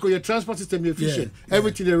the Nako your transport system efficient,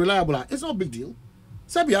 everything reliable. It's not a big deal.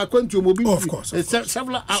 Sabi are going to mobile. Of course.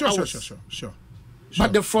 Several hours. Sure.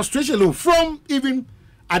 But the frustration from even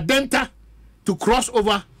Adenta to cross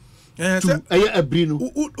over to Brino.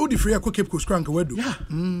 Who the free quick keep crank away do? Yeah.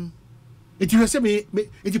 It you say me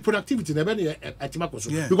it's productivity na be at Timakoso.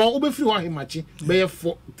 Because Obe free one matching be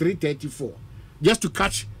 3:34 just to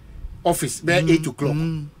catch office be 8 o'clock.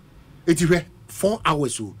 It you 4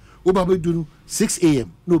 hours so Oba be do 6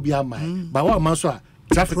 a.m. no be am my. But what man so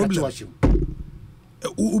traffic catch him.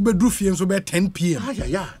 Ube do fie so be 10 p.m.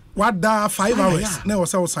 Yeah. What da 5 hours? Na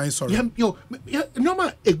was sign sorry. Yo,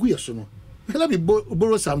 normal egu so no. Let me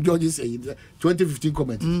borrow some George's 2015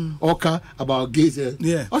 comment. Okay, about gays.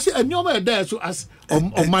 Yeah. I say, and you're there so as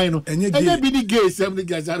on mine. And you be the gays, some of the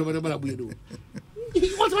guys are whatever we do.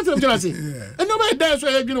 What I'm trying to say? And nobody there so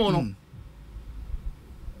you know.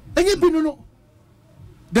 And you know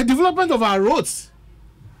the development of our roads,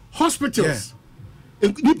 hospitals,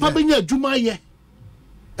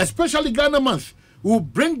 especially Ghana month. Will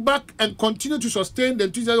bring back and continue to sustain the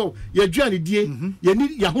enthusiasm of your journey, dear. You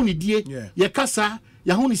need Yahuni, dear. Your casa,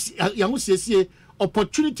 Yahuni,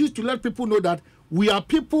 opportunities to let people know that we are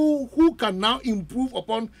people who can now improve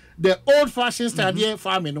upon the old-fashioned style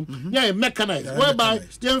farming. Yeah, mechanized. Whereby,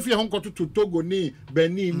 if you go to Togo,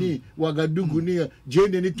 Benin, Ouagadougou,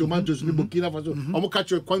 Jane, tomatoes, Burkina Faso, and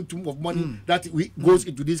catch a quantum of money that goes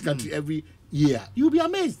into this country every year. You'll be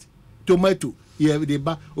amazed. Tomato, yeah, they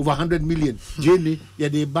buy over 100 million. Jenny, yeah,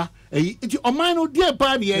 they buy. It's your mind, dear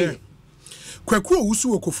party. Kwekwo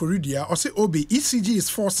Usu Okoforidia, or say Obi, ECG is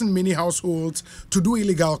forcing many households to do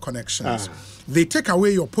illegal connections. They take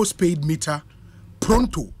away your postpaid meter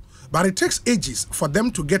pronto, but it takes ages for them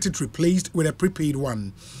to get it replaced with a prepaid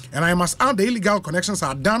one. And I must add, the illegal connections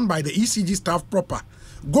are done by the ECG staff proper.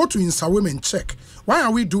 Go to Insawim and check. Why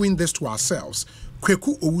are we doing this to ourselves?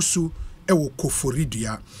 Kwekwo Usu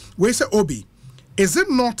Okoforidia. We say, Obi, is it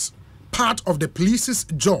not part of the police's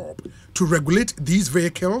job to regulate these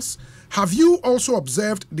vehicles? Have you also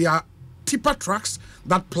observed their tipper trucks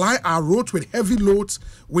that ply our roads with heavy loads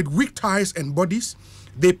with weak tires and bodies?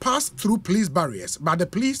 They pass through police barriers, but the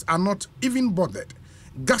police are not even bothered.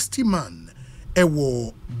 Gusty man,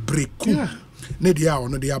 ewo breku. Nedia or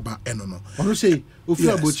Nodia ba enono. I want to say,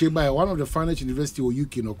 Ufa by one of the finance university or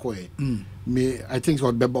UK no koe. Me, I think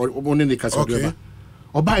what Omanhene Kwabena.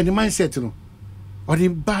 Or by the mindset, you know. Or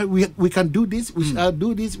we can do this, we shall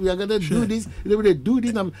do this, we are gonna do this, they will do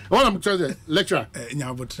this. All I'm trying to lecturer.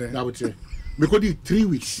 Nyabotre. Because it's 3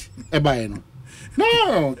 weeks.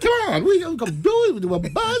 No, come on, we can do it with the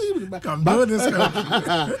body. Come do this.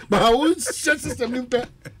 But I won't shut system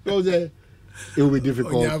impact. It will be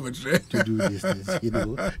difficult to do this. You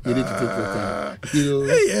know, you need to take your time. You know,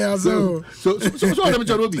 yeah.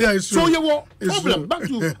 So you want problem. Back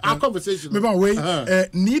to our conversation. Remember, wait,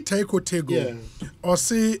 need take tego or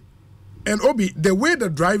say. And Obi, the way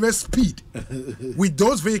the drivers speed with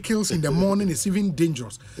those vehicles in the morning is even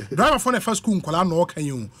dangerous. Driver for the first school kola no can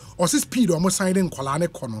you or see speed almost siding kola ne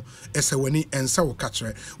kono eseweni and so catch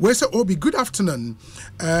it. We say Obi, good afternoon.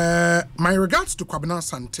 My regards to Kwabena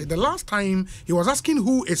Asante. The last time he was asking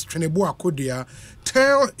who is Trinebo Akodia,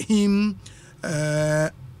 tell him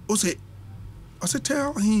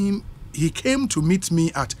tell him he came to meet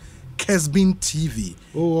me at Kesbin TV.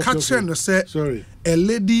 Catch and say sorry. A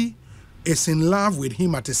lady is in love with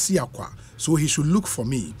him at a Siakwa, so he should look for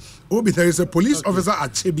me. Obi, there is a police officer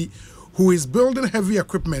at Chebi who is building heavy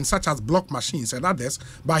equipment such as block machines and others,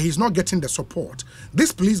 but he's not getting the support.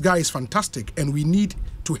 This police guy is fantastic and we need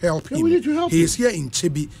to help him. We need to help he is here in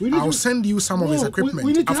Chebi. I'll send you some of his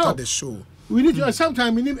equipment after the show. We need to,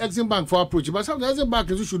 sometimes we need Exim Bank for approach, but sometimes Exim Bank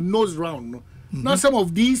should nose round. No? Now some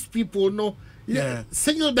of these people,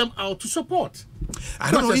 single them out to support.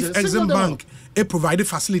 I don't know if Exim Bank provided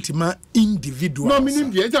facility man individuals. No, meaning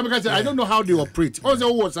because I don't know how they operate. Also,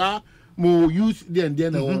 was more youth then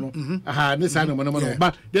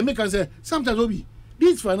but they make us say sometimes Obi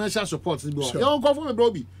these financial supports they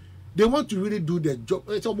want to really do their job.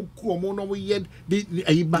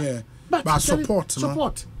 But support.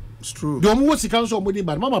 It's true. The most council money,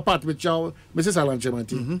 but Mama part with Chow, Mrs.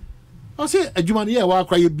 Alanchemanti. I say a Jumania walk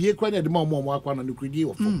by be a quite at the moment walk on the credit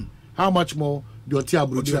of how much more do Tia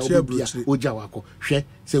Brujawako?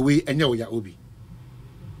 Say we and know ya Obi.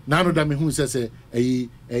 Now that me who says a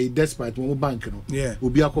despite one bank no. Yeah. Will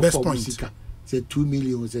be a best point. Say 2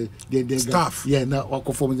 million say then staff. Yeah, now our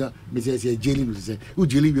form me say jelly will say who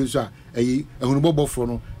jelly will say a honorable for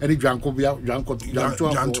no any dranko be dranko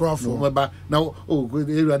now oh we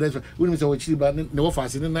say what chiba no offer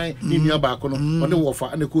in 9 in your back on the offer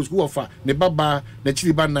and the coast who offer the baba the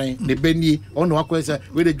chiba 9 the benny on the aqua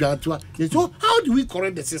with the dranto. So how do we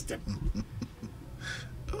correct the system?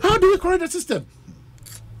 How do we correct the system?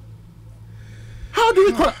 How do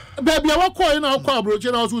we call baby? I call in our car, bro.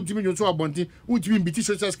 General, who to me, you to a bunty, who to me, British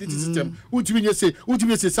social security system, who to me, you say,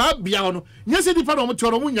 Sabiano, yes, the part of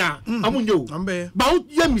Choromunya, Amunyo.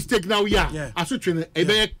 But your mistake now, yeah, I should train a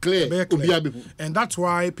very clear. And that's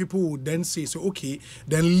why people would then say, so okay,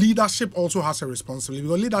 then leadership also has a responsibility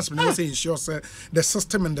because leadership ensures the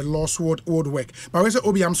system and the laws would work. But we say,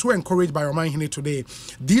 Obi, I'm so encouraged by Omanhene today.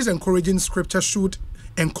 These encouraging scriptures should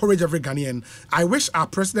encourage every Ghanaian. I wish our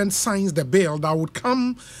president signs the bill that would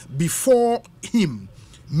come before him,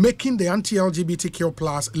 making the anti-LGBTQ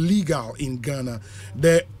plus legal in Ghana.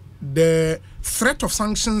 The threat of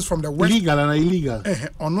sanctions from the West, legal and illegal,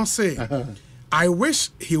 or not say. I wish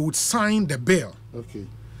he would sign the bill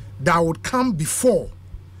that would come before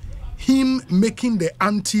him, making the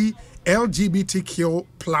anti-LGBTQ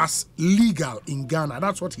plus legal in Ghana.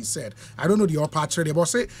 That's what he said. I don't know the upper trade, but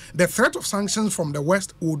say the threat of sanctions from the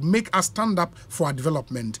West would make us stand up for our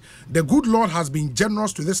development. The good Lord has been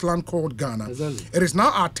generous to this land called Ghana. Exactly. It is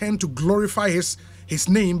now our turn to glorify his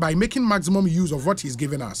name by making maximum use of what he's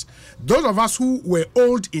given us. Those of us who were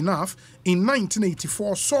old enough in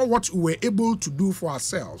 1984 saw what we were able to do for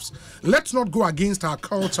ourselves. Let's not go against our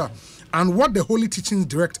culture and what the holy teachings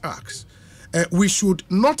direct us. We should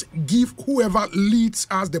not give whoever leads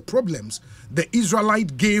us the problems the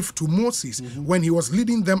Israelite gave to Moses when he was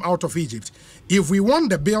leading them out of Egypt. If we want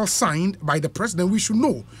the bill signed by the president, we should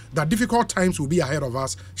know that difficult times will be ahead of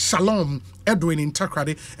us. Shalom, Edwin in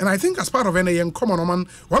Takrade. And I think as part of NAN Common Man,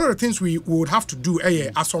 one of the things we would have to do,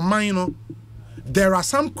 as a minor, there are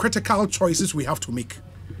some critical choices we have to make.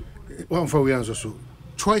 One for we answer so.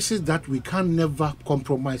 Choices that we can never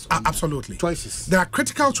compromise on. Absolutely. Choices. There are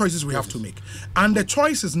critical choices we have to make. And the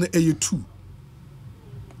choices in AU2.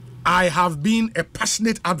 I have been a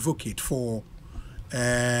passionate advocate for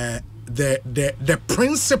the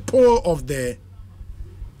principle of the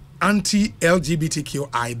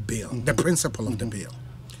anti-LGBTQI bill, the principle of the bill.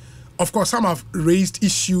 Of course, some have raised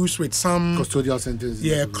issues with some custodial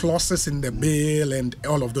sentences, clauses in the bill and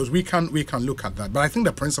all of those. We can look at that, but I think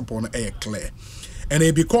the principle is clear. And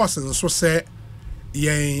because so say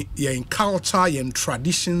in culture, in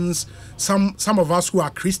traditions, some of us who are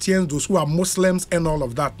Christians, those who are Muslims, and all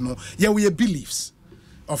of that, we have beliefs,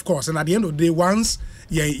 of course. And at the end of the day, once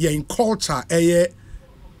in culture, and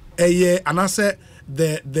I say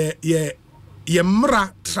the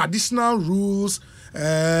traditional rules,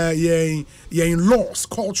 in laws,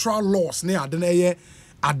 cultural laws,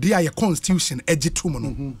 a constitution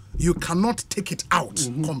you cannot take it out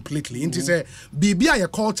completely. It is a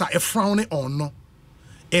culture a frowning on.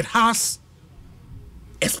 It has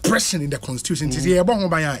expression in the constitution. It is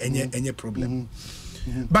any problem.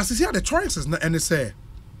 But see the choices and they say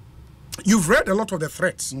you've read a lot of the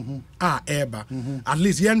threats. At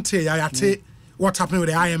least what's happening with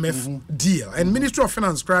the IMF deal and Ministry of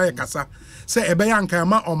Finance cry kasa say ebeyanka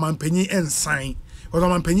ma omanpanyi and sign. Because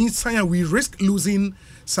omanpanyi sign we risk losing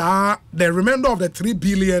the remainder of the $3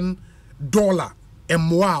 billion and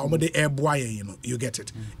more the air boy, you get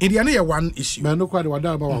it. In the end, one issue. But no quite what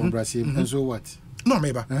about Brazil, and so what? No,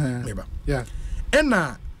 maybe. Yeah. And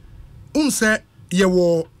unse ye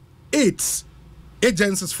were 8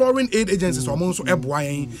 agencies, foreign aid agencies, also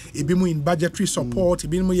ebimu in budgetary support,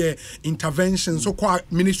 ebimu intervention, so called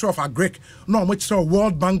Ministry of Agric, no much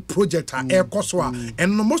World Bank project, air Koswa,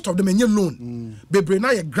 and most of them in your loan.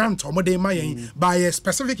 Bebrena a grant or more by a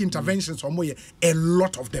specific interventions or more, a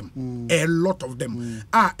lot of them.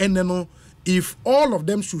 And then if all of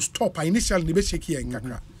them should stop, I initially be shaky and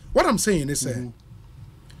kakra. What I'm saying is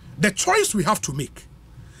the choice we have to make.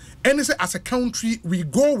 And as a country, we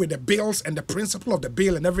go with the bills and the principle of the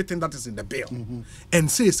bill and everything that is in the bill,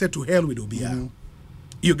 and say to hell with Obia.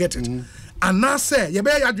 You get it? And now say, you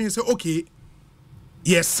better say, okay,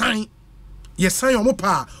 sign your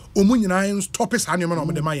pa, omunyina stop his animal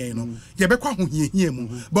on the Maya, you better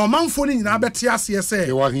him. But man phone in Abetia say,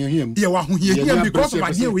 you are him because of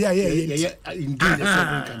here we are indeed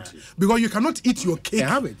a country. Because you cannot eat your cake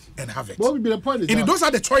and have it. What would be the point? And those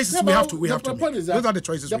are the choices we have to make. Those are the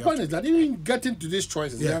choices. The point is that even getting to these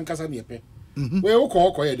choices, we all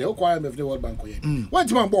call the World Bank.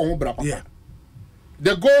 What man born brapa?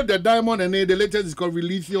 The gold, the diamond, and the latest is called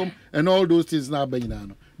lithium and all those things now.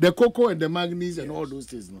 The cocoa and the manganese and all those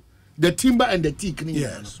things. No? The timber and the teak.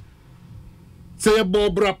 Yes. Say a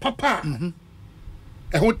bobra papa. And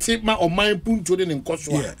who take my or mine punto in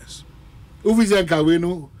Koswa. Yes. Uviza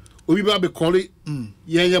Kaweno, Ubiba be call it,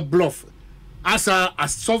 yeah, bluff. As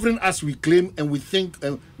sovereign as we claim and we think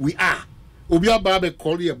we are. Ubia Babe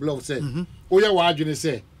call it a bluff, say. Oya Wajin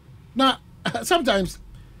say. Now, sometimes,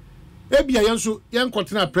 maybe a young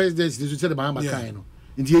continental president is said about Makano.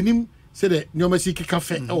 In the name, said that no mercy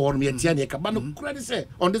cafe or me Tiania Cabano credit say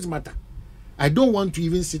on this matter. I don't want to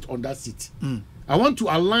even sit on that seat. I want to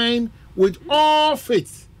align with all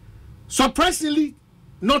faiths. Surprisingly,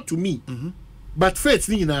 not to me, but faiths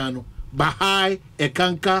ni na Baha'i,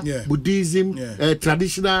 Ekanka, Buddhism,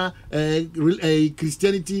 traditional,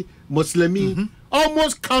 Christianity, Muslim,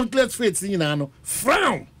 almost countless faiths ni na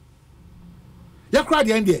frown. Ya crowd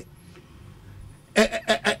the end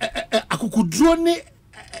akukudrone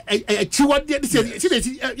chiwade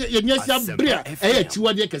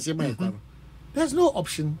there's no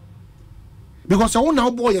option because I want now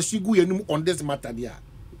boy on this matter there.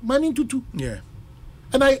 Money to two. Yeah.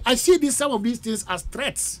 And I see some of these things as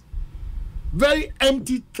threats. Very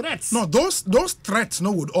empty threats. No, those threats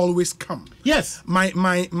would always come. Yes.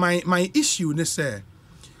 My issue is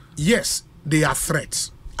yes, they are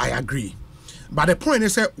threats. I agree. But the point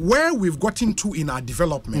is where we've gotten to in our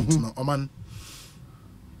development, Oman,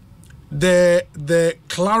 the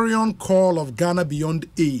clarion call of Ghana beyond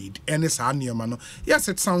aid, yes,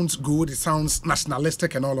 it sounds good, it sounds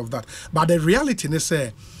nationalistic and all of that. But the reality is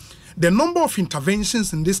the number of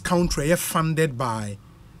interventions in this country are funded by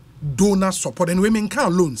donor support and women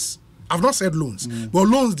can't loans. I've not said loans, but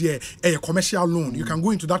loans there a commercial loan. You can go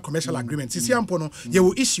into that commercial agreement. See, you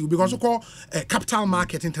will issue because we call capital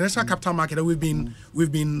market, international capital market. We've been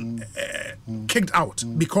kicked out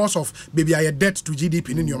because of maybe a debt to GDP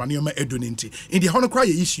in your money edunenti. In the Honokra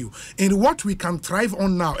issue, and what we can thrive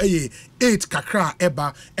on now, 8 kakra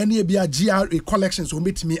eba any be a GRA collections will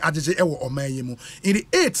meet me ajeje ewo omayemu. In the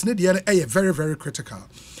 8 need the very very critical.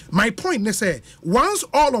 My point is once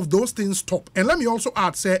all of those things stop, and let me also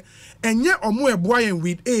add and yet omo eboy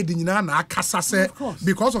with aid nyina na akasa say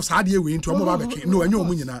because of sadie we into omo babeke no enye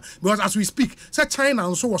omo nyina because as we speak say China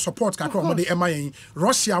also was support kakra omo de MIN,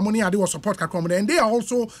 Russia money ade was support kakra omo and they are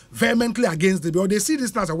also vehemently against it because they see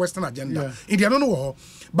this as a Western agenda. In the don't know,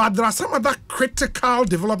 but there are some other critical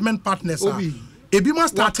development partners. Ebi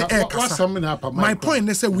must start to my point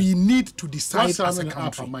is we need to decide as a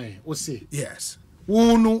country. Yes.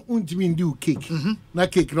 No do cake. Na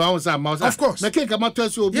cake no was mouse. Of course. Na cake amato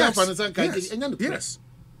so obi afansan kai enya no. Yes.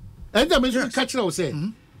 And that means you catch now say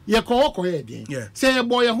ye ko here say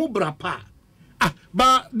boy who bra pa.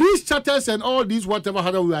 But these charters and all these whatever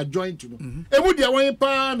how we are joined to know. Emu dia wan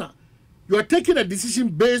pa na. You are taking a decision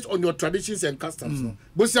based on your traditions and customs no.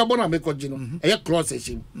 Bo si abona make oji no. E cross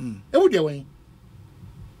section. Emu dia wan.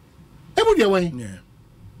 Yeah.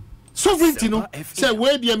 Sovereignty, no. Say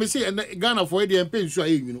where the MSC and Ghana for the pension,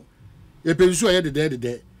 you know. A pension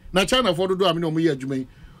the now China for the do I mean, no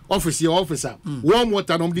officer. Warm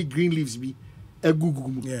water, no the green leaves be a google.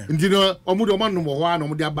 And you know, Omudo man no more, no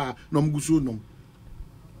more bar, no gusu no.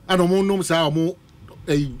 And no more sa more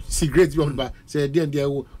a cigarette you ba say there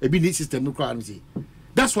a big system no crowd say.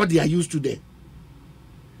 That's what they are used to there.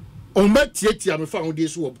 On met yet I found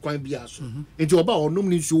this work quite bias. Into about no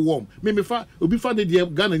need to warm. Maybe we found the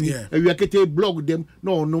Ghana and we are getting blog them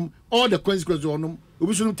no all the consequences on them.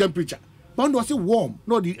 We should temperature. But was it warm?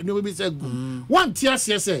 No, the be said one tear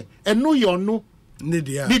say and no you no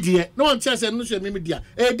Nidia. No one tears and no share me dear.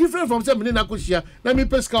 Different from some minute akushia. Let me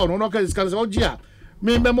pesca on okay this kind of jia.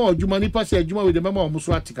 Me memo Jumani pass a Juma with the memo of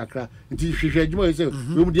Muswati Kakra. Until she Juma say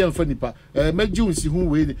we dear Fanipa. Make June see who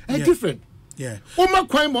way different. Yeah. Oma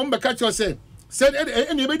kwai mom be catch you said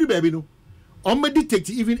any baby no. On me detect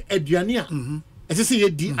even Adriania. As say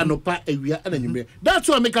di anopa awia ananimre. That's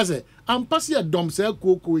why make us say am pass ya dom say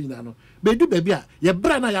koko ina no. Be do baby a ye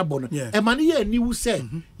bra na ya bono. E mane ye niwu say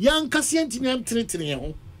yan kase antimi am tenetene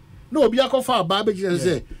ho. Na obi akofa ba be gire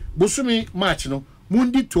say bosumi match no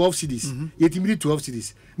mundi 12 cities. Yetimi 12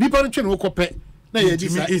 cities. Nipa no twe no kope na ye di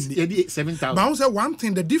 7,000. But say one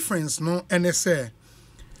thing the difference no and say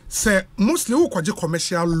mostly who kwaje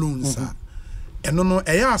commercial loans and no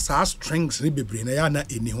asa strings bebre na ya na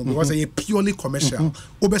eni ho because they purely commercial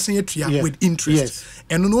obesen yetria with interest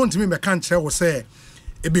and no ntimi me kan kire wo say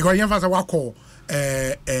because yan fa say wako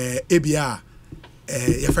ABR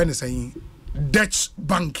your friend is saying Dutch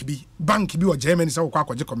bank bi or Germany say wako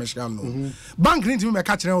kwaje commercial loan bank ni ntimi me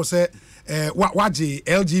ka kire wo say waje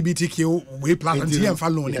LGBTQ we plan and TM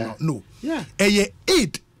loan no. Yeah.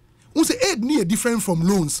 Aid. We say aid near different from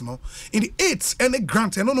loans, no. In the aids and the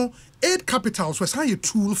grant, and no aid capitals was a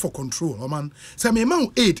tool for control, man. So me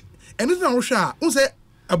amount aid. Anything I share, we say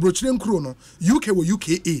a brochurian chrono, UK were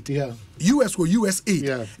UK aid, US were US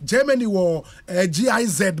aid, Germany were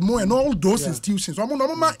GIZ more and all those institutions. I'm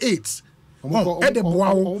on aids.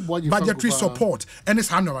 Budgetary support and it's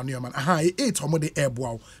hand on your man. Aids on the air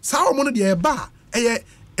bow. So one of the air bar, a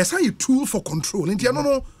tool for control. And you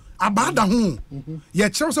know. Abada hu ye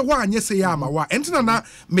kyerɛ sɛ wa anye sɛ ya ama wa entina na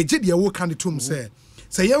megye de wo kan de tum sɛ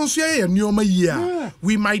ye nso ye nneoma yi a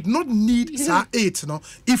we might not need sa 8 no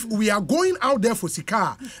if we are going out there for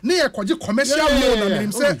sika na ye kwaje commercial loan na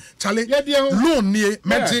menim sɛ chale loan nie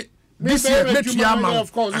megye this year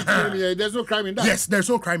of course there's no crime in that. Yes, there's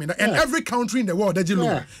no crime in that. And every country in the world that you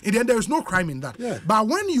loan in the end there is no crime in that. But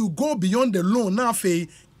when you go beyond the loan now say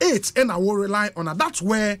 8 and I will rely on that, that's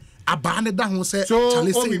where so long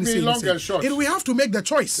and short. We have to make the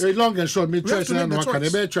choice. Long and short,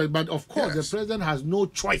 but of course the president has no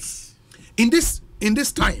choice in this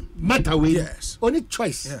time. Matter with only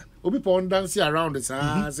choice. Yeah. People dance around it.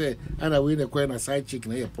 Say, and I win a coin a side chick.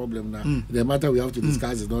 No problem now. The matter we have to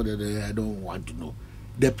discuss is not that I don't want to know.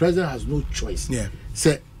 The president has no choice. Yeah.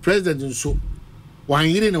 Say president so 1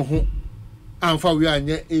 year in a home. And for we are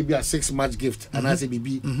maybe a 6-match gift, and I say,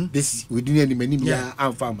 "Baby, this we didn't any many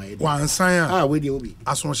and for my one sign. Where they will be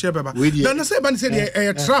as one share, Baba. Then I say, "But say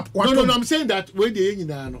a trap." No, I'm saying that where they in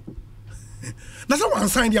now. That's not one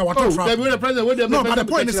sign there. What trap? No, but the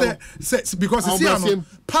point is, because you see,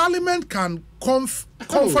 Parliament can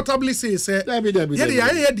comfortably say,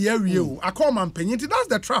 I call man penny. That's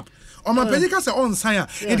the trap. On my penny can say on sign.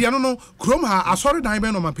 And you don't know, Chrome ha. Sorry,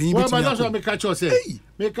 diamond on my penny. Well, but that's what make catch us say.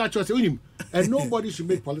 Make catch us say. And nobody should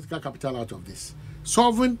make political capital out of this.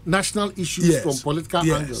 Solving national issues from political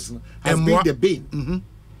angles has been the bane.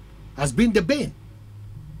 Has been the bane.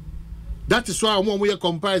 That is why when we are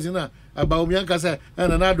comparing about Miankasa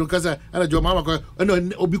and another Casa and a Jomama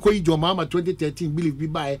and Obiko Jomama 2013, believe me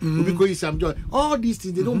by Obiko Sam Joy. All these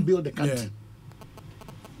things they don't build the country.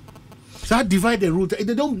 So divide the root.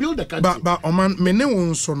 They don't build the country. But Oman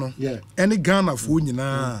mene so no. Any Ghana for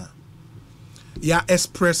nyina. Ya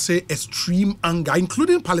express extreme anger,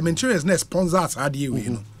 including parliamentarians and sponsors had you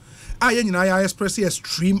know. Ya express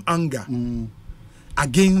extreme anger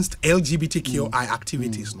against LGBTQI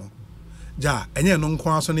activities no. Ja, enye no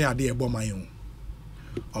nkwa so na ade ebo man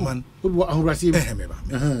Oman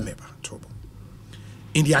trouble.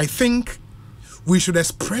 Indeed, I think we should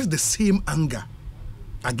express the same anger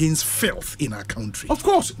against filth in our country. Of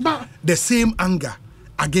course, but the same anger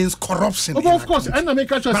against corruption. Of course, and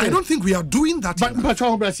but I don't think we are doing that. But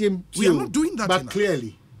we are not doing that. But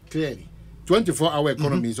clearly, 24-hour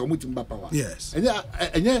economy is almost power. Yes.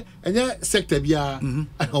 And sector bia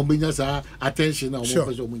attention.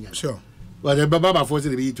 Sure. Well, the Baba force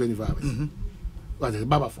to be 25 hours. What the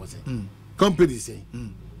Baba force? Company say.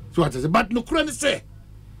 So what is it? But no current say.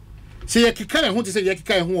 Say you can't want to say you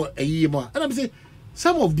can't a year more. And I'm saying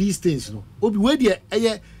some of these things, you know, will be where they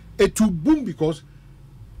to boom because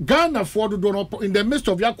Ghana afford don't in the midst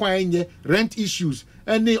of your rent issues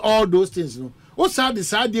and all those things, you know. What's sad the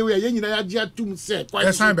sad day where you know to say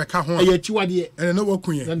quite time back home. And no work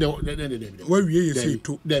then where we say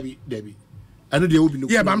to Debbie. I know there will be no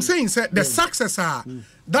but I'm saying the success are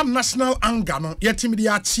that national anger no yet me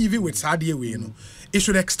achieve with Sadia way, you know. It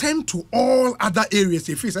should extend to all other areas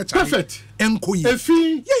if it's a perfect.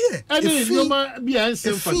 Enkoyi. Yeah. I mean, no be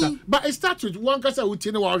answer but it starts with one case with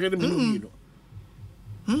you know already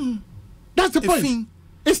That's the point.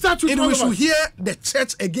 It starts with we should hear the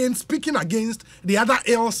church again speaking against the other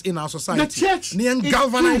ills in our society. The church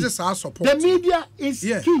galvanizes our support. The media is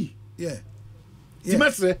key. Yeah.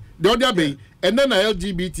 The other bay and then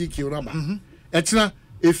LGBTQ number. It's not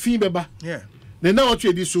a fee beba. Yeah. Then now what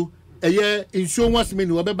you do so a year insurance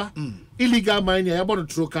menu beba illegal mining about the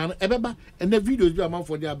trocan ebeba and the videos be amount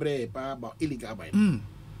for their bread about illegal mining.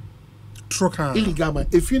 Trocan illegal mining.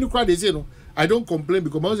 If you know what they say no, I don't complain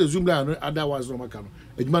because I was a zoom down other ones no makano.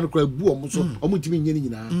 A man cry boo so omutimi nyeni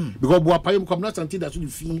nyina because bua payem come not until that so the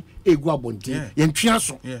fee e go abonti yen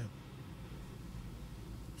twiaso. Yeah.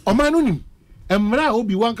 Omanu Emra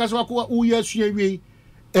obi wan kasa wako uye sua wie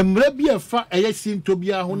emra bi afa eye sinto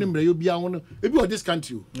bia ho ne mra yo bia ho no ebi o this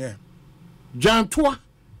country yeah jantoa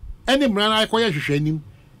ene mra na akoye hwehwanim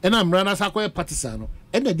ena mra na sakoye partisan no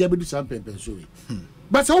ena dia bedu sam pempen so we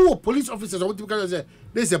but so police officers what people say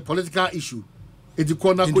this is a political issue it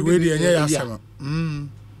corner could be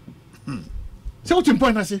so what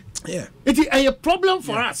important I say yeah it is a problem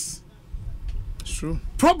for us True.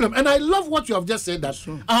 Problem. And I love what you have just said. That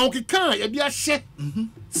okay, can you be a share?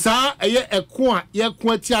 Sa a kwa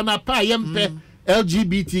tiana pa yempe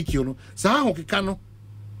LGBTQ no. Sa okay can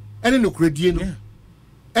any no credit no.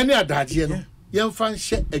 Any adagye no. Yem fan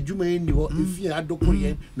share adwuma ni ho efi adoko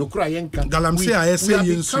yen no kura yen kan. Galamsey I say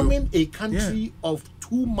we are becoming a country of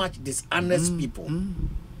too much dishonest people.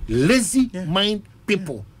 Lazy mind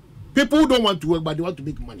people. People who don't want to work but they want to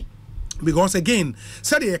make money. Because again,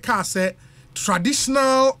 said the car said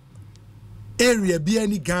traditional area be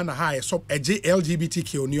any Ghana high so a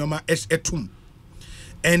LGBTQ nioma etum.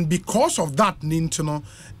 And because of that nintono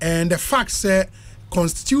and the fact say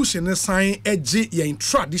constitution is sign in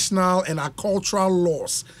traditional and our cultural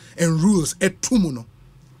laws and rules etumuno.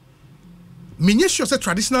 Minye sure say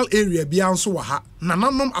traditional area be also ha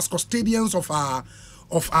nananom as custodians of our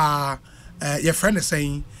your friend is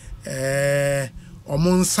saying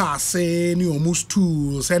omonsa se ni omus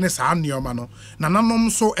tools ene sa nioma no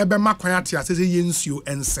nananom so ebe makwan ate ase yensuo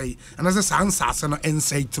ensei and as sansa se no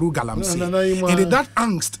ensei through Galamsey and that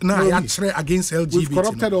angst na ya chere against LGBT. We've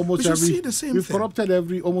corrupted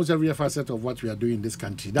almost every facet of what we are doing in this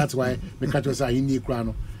country. That's why me catch us hindi kra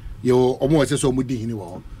no yo omo so mudi hini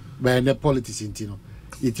wo but the politics intino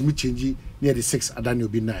it me change near the 6 adani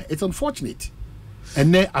obi 9. It's unfortunate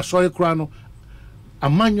and then asori kra no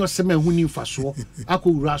amanyo sema huni faso ako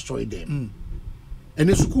ura story them and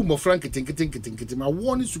the school mo frank kitin my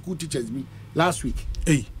warning school teachers me last week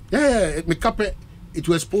yeah me cape it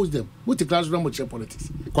will expose them with the classroom of politics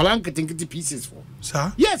kolan kitin pieces for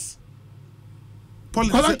sir yes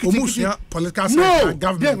political no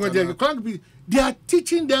government they are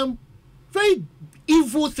teaching them very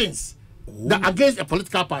evil things that against a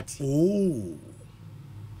political party.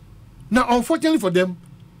 Now unfortunately for them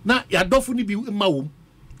now, you don't be in my home.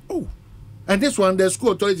 Oh, and this one, the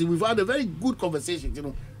school authority, we've had a very good conversation. You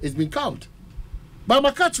know, it's been calmed. But my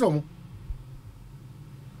catch from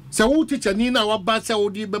so, who teacher Nina or Batsa or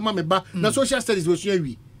the Bama ba? The social studies was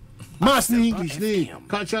we math, English,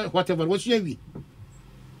 culture, whatever was we.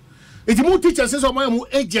 It's more teachers says, my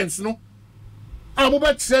agents, no. I'm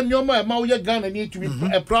about to send your my Ghana need to be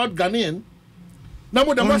a proud Ghanaian. Now,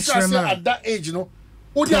 what the master say at that age, no.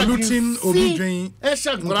 Polluting obedient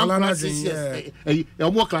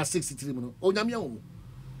more class 63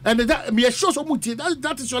 and that me show so much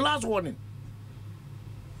that is your last warning.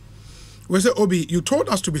 We say Obi, you told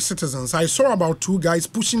us to be citizens. I saw about 2 guys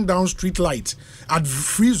pushing down street lights at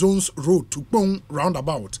Free Zones Road to Pong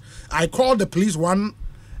roundabout. I called the police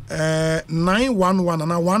 911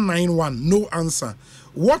 and 191. No answer.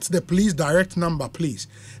 What's the police direct number, please?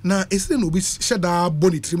 Now, is there no be shada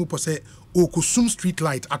boni trimu pose Okusum street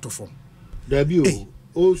light atofo. There be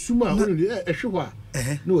o suma ehwa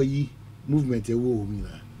no yi movement e wo mi na.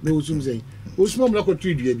 No sum say o suma mla ko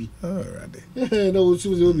trade bi. Alright. No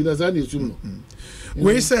sum say obi na za na sum no.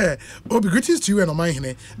 We say, Obi, greetings to you and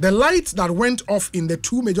Omanhene. The lights that went off in the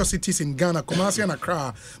 2 major cities in Ghana, Kumasi and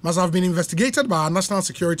Accra, must have been investigated by our national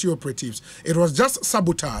security operatives. It was just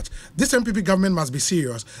sabotage. This MPP government must be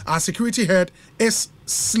serious. Our security head is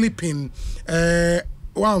sleeping.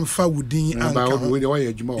 One Fawudi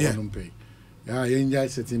and yeah,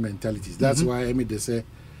 certain mentalities. That's why I mean they say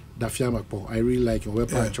Dafiamapo. I really like your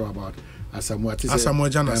webpage about Asamoah. I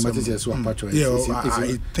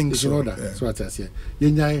think so. That's what I say.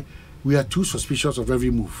 We are too suspicious of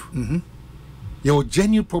every move. Your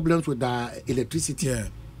genuine problems with our electricity,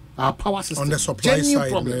 our power system on the supply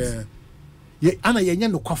side. Problems.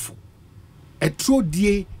 No coffee. A true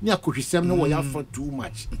DA near Kohisem no way for too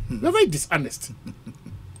much. We're very dishonest.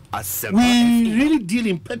 We really deal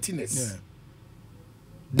in pettiness.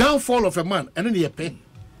 Downfall of a man, and then you pay.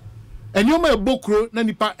 And you may bokro,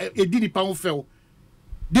 nanipa, a dini pound fell.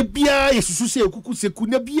 The bia is to say, Kuku seku,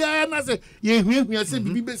 the bia, and I say, ye, say,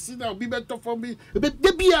 be better, be better for me. But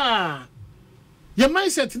the bia, your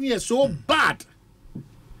mindset here is so bad.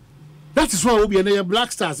 That is why we be a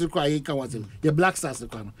black stars require the black stars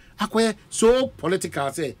require. Akwe so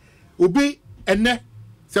political say obi ene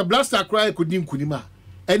se black star cry kudim kunima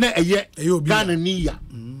ene eye Ghana ni ya.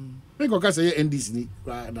 Me go ka say NDC ni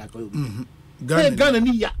na ko. Ghana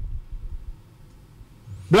ni ya.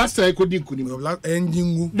 Black star kudim kunima black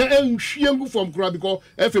enjingu. Na enhwiengu from kra because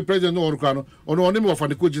every president no kra no ono me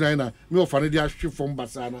ofane ko gina na me ofane dia hwe from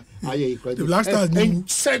basana aye kra. The black star ni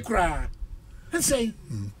sekra. And say,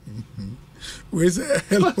 where's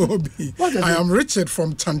LOB? I am Richard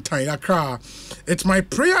from Tantai, Accra. It's my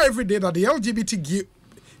prayer every day that the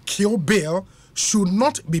LGBTQ bill should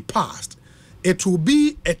not be passed. It will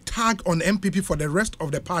be a tag on MPP for the rest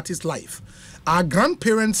of the party's life. Our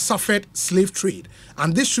grandparents suffered slave trade,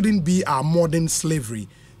 and this shouldn't be our modern slavery.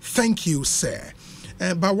 Thank you, sir.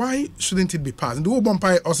 But why shouldn't it be passed? The whole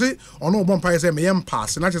bumpire, or say, or no bumpire, say, may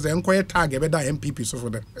pass, and that is the inquiry tag, but die MPP, so for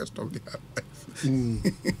the rest of the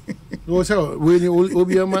so, when you will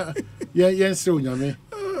be a yes, so, Yame,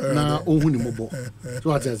 now, Ohunimobo. So,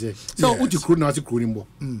 what I say, so, what you could not see Kunimbo.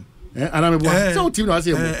 And I'm a so, Tim, I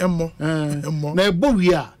say, Emmo, now,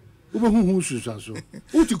 Boya.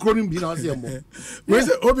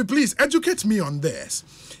 Obi, please educate me on this.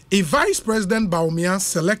 If Vice President Bawumia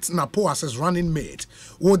selects Napo as his running mate,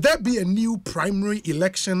 would there be a new primary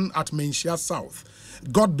election at Menchia South?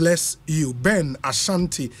 God bless you, Ben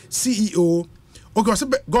Asante, CEO. Okay, so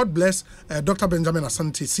God bless Dr. Benjamin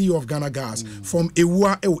Asante, CEO of Ghana Gas from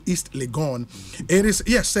Ewua, East Legon. It is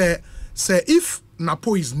yes, sir. If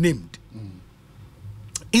Napo is named.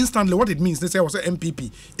 Instantly, what it means, they say I was an MPP,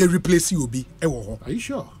 they replace UOB. Are you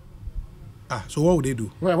sure? So what would they do?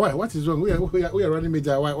 Why? What is wrong? We are running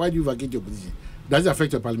major. Why do you vacate your position? Does it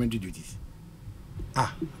affect your parliamentary duties?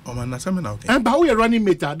 Omanhene Kwabena Asante. And but we are running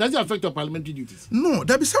major. Does it affect your parliamentary duties? No,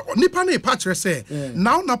 there be some Nipane Patre say.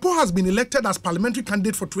 Now Napo has been elected as parliamentary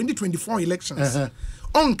candidate for 2024 elections.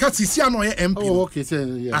 On Kasisi no ye MP. Oh, okay.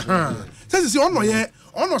 Yeah. Says on no ye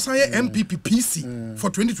MPP PC for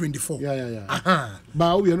 2024. Yeah.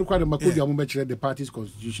 But we are not quite a Makudi the party's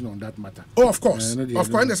constitution on that matter. Oh, of course. And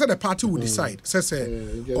they said the party will decide. Says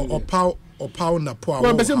or power Napo.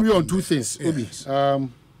 Well, basically we on two things, Obi.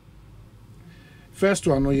 First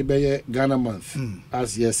one, you be Ghana month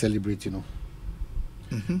as you celebrate, you know.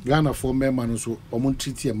 Ghana for men so omun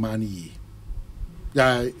treat your money.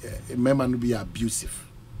 Yeah, men will be abusive.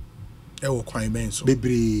 So.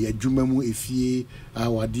 Bebre, Jumamu, Efie,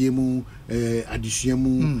 Wademu,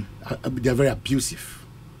 Adishiemu, they are very abusive.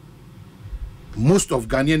 Most of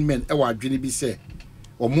Ghanaian men, our dream be say,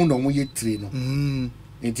 or moon on ye train.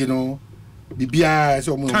 And you know, Bibia,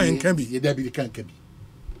 so can be, there be the can be.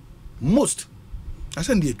 Most. I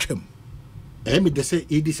send the trim. They say,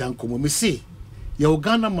 Edis and come, me say, your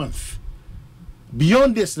Ghana month.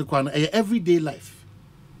 Beyond this, the everyday life.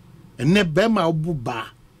 And ne bema obuba.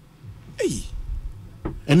 Hey.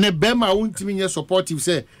 And ne bema won't mean supportive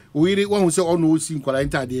say, we won't say, oh no, sing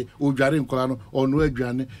Colanta de, or Jarin Colano, or no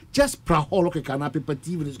Jan. Just praholo can happen, but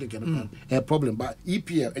even this can a problem. But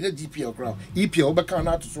EPL, and a GPL crowd, EPL, but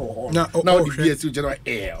cannot so now the BSU general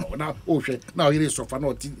air. Now it is so far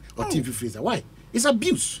or TV freezer. Why? It's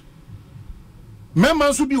abuse.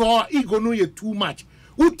 Members will be all ego no ye too much.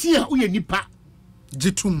 Utia uye nipa.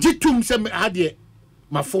 Jitum se adie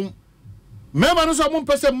ma fom. Members no so mon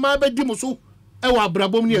pese ma be di mo so e wa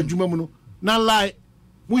brabom ni adwuma mu no na lie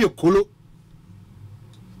mu ye kolo.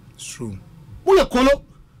 It's true. Mu ye kolo.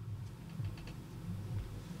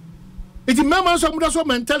 It members so so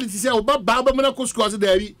mentality say oba ba ba na ko school as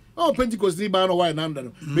there oh Pentecost ni ba no why na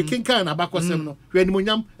ndano we ken kan na bakosem no hwe ni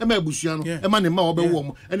monyam e ma abusua no e ma ne ma obe wo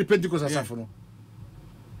mo any Pentecost asafo no.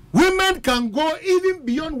 Women can go even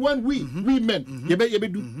beyond when we men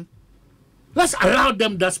yebe do. Let's allow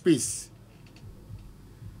them that space.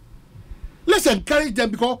 Let's encourage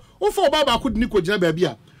them because for Baba could niko jina baby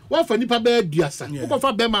a one for nipa be duasa o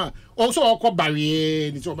for be ma also o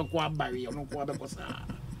barrier ni so be kwa barrier no kwa be ko sa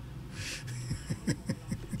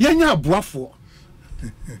yenya aboafo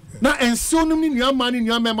na enso num ni nuama ni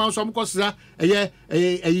nuama ma so mko sa eye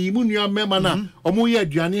mu nuama na omo ye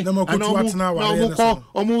aduane na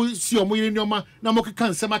omo si omo ye nuama na mo keka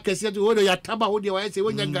nsema kese de o ya taba o de wa se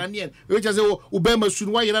wonya Ghanaian we just say o be ma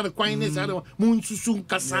sunu wa yira na kwan ne sa mu nsusu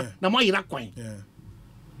nkasa na mo yira kwan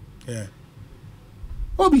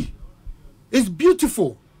Obi, it's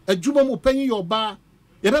beautiful. Adwuma mo panyi your ba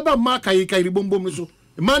ye beba ma kai bombom so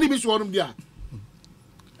mani bi so onum dia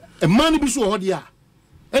e mani bi so ho dia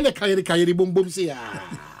and the kayeri boom boom say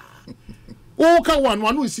oh ka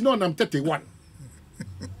one is no nam 31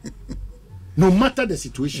 no matter the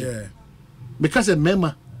situation because a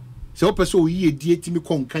mema so person ye die timi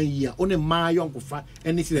konkan ye on ma yonkofa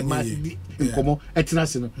anything the mass di nkomo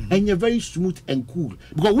etinase no and you're very smooth and cool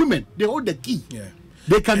because women they hold the key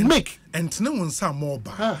they can make and no one some more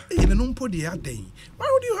ba in no po dey aden why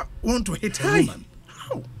would you want to hate a woman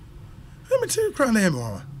how let me tell you cry na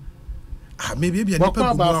him maybe be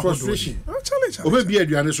about frustration. Obe be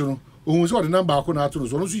aduane so no. Ohun se o de number akọ na ato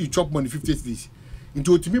so no so you chop money 50 days.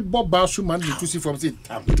 Into otimi boba so man to see from say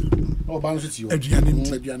tam. O ba no so ti yo.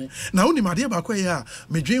 Aduane. Na oni made ba akọ ya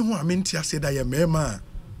medwen ho amenti ase da ye mema.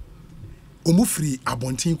 Omu free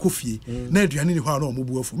abontin kofie na aduane ni ho na omu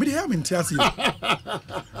buafu. Me de ya amenti ase yo.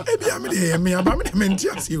 E bia me de me aba me de amenti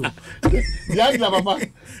ase yo. Ya gba baba.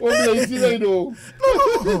 O be iti le do.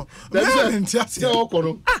 No. That's amenti ase yo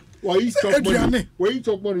kono. Why you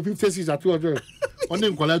talk money 50 at 200 on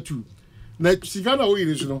them call 2 na sigana wo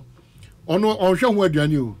yiri so no ono onhwe ho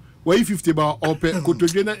aduane o wai 50 ba ope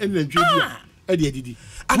kotodwe na enantwe dia e de adidi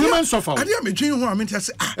women suffer ade am dwen ho am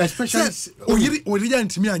ntase especially oyiri ya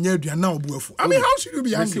ntimi anya aduane na obuafu I mean how should you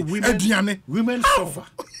be angry aduane women suffer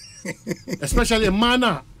especially a man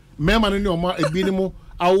no ni o ma ebinimu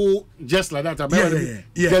awo just like that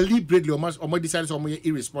deliberately or decide some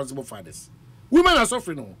irresponsible fathers. Women are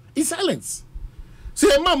suffering in silence.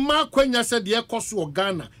 Say mama kwenya said the cost of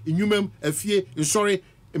Ghana in human efie in sorry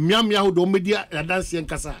miamia who do media dance and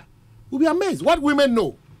kasa. We'll be amazed what women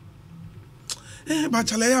know. But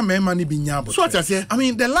Chalaya many be nyabo. So what I say? I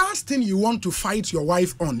mean the last thing you want to fight your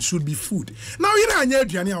wife on should be food. Now you know anya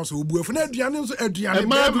aduane also obuafu na aduane so aduane.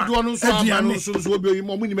 Ma do no so aduane so obi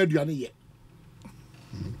mo ni aduane ye.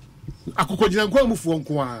 Akoko jina nko amufu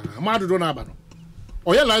nko a ma do na aba no.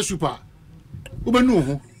 Oya life super. Ubenu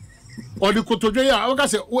ho. Or the kotodwe ya aka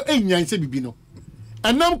say o enyan se bibi no.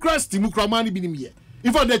 Enam crust mu kramani bi nim ye.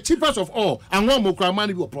 In fact the cheapest of all and one mo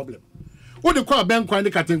kramani be a problem. What the call bank kwan the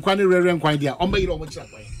katen kwan reren kwan dia o mayiro mo kira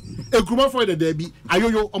kwan. Ekruma for the derby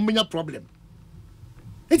ayoyo o menya problem.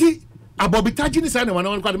 Eti abobitaji ni say na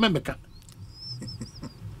wan kwa member ka.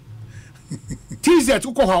 TZ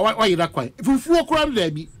uko ho wa yira kwan. Fufu okura the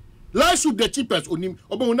derby. Last week the cheapest onim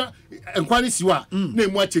obona enkwani siwa na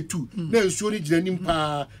emu achetu na nsuo ni gina nim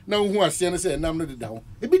pa na hu ase na say nam no deda ho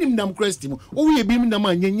ebi nim nam crest mu o wi ebi nim nam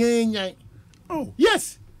anyenyenyan. Oh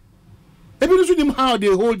yes ebi no nim how they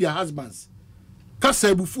hold their husbands kasa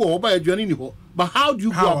ebufu o ba aduane ni ho but how do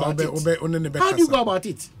you go about it? How do you go about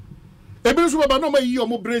it? Ebi no baba no ma yi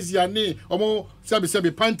omo brazier ne omo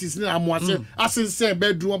sabi panties ne amoase asense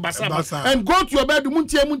bedroom basa and go to your bedroom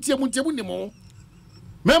muntie ni mo.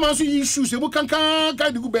 Mama so you shoes you can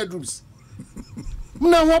the good bedrooms.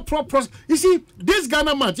 Now what proper you see this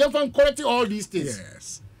Ghana man you can correct all these things.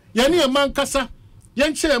 Yes. Yani a man kasa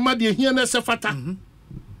yan chere ma de hia na se fata.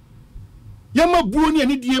 Yama buo ni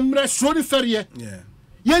ani de mra so ni ferie. Yeah.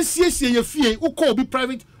 Yan siesie ye fie ukọ obi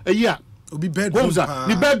private a year. Obi bedroom.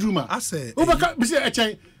 The bedroom. I say. Over be say a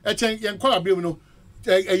chain yan call abiom no.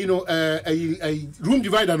 You know, a room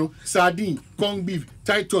divider, no sardine, corned beef,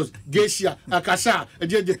 Titus, geisha, akasha, a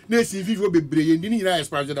Nancy Vivo Bebre, and Dini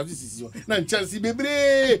Asparagus. That is now Chelsea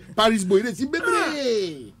Bebre, Paris boy, let's see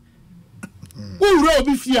Bebre. Oh, Rob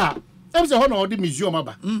Bifia. That was a honor of the museum.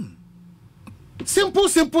 Simple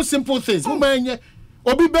things. Obi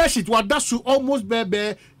Beshit, what that's almost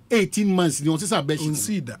bare 18 months. You see Beshit.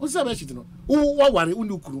 See that. What's that Beshit? Oh, what worry,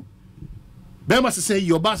 Undukuru. Bema say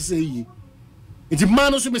your boss say. It's a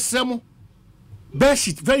man also be semo. Bear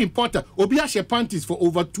sheet very important. Obi has panties for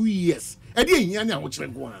over 2 years. Edi yen na hochre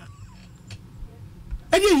gwa.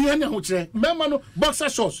 Edi yen na hochre. Remember no boxer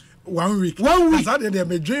shorts. 1 week. That they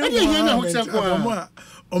me dream. Edi yen na hochre gwa.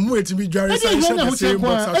 Omo etimi dware say the same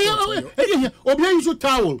boxer. Edi obi use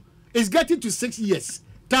towel. It's getting to 6 years.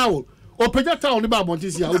 Towel. Opeja towel ni ba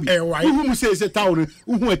montisi obi. Who mu say towel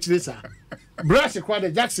who achire sa. Brush kwa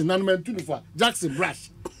the Jackson nan man 24. Jackson brush.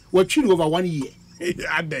 We treat over 1 year.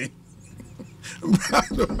 Yeah, they.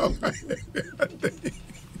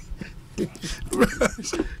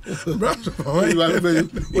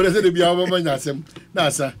 What is it? Be our man, Nassim.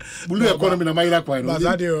 Nasa. Blue economy na Mayra Quine.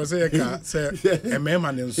 Bazadio say a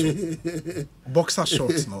man boxer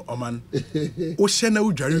shorts no, Oman. Oshena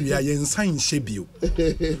Ujaria yen sign shebu.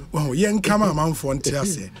 Oh, yen kama man for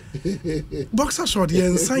Tiase. Boxer short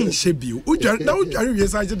yen sign shebu. Ujaria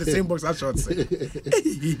sign the same boxer shorts.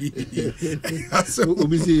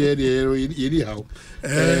 Anyhow.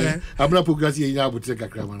 I'm not progressing now, but take a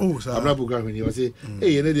cram. Oh, I'm not programming. You say,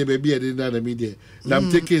 hey, you know, the baby, I didn't know the media.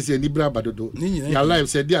 I'm taking a Libra, but your life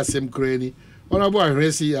said, dear, same cranny. On a boy,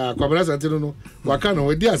 Racy, Kwabena Asante, no, Wakano,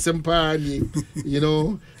 with dear, some party, you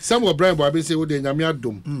know, some were brand, but I say, oh, they Namia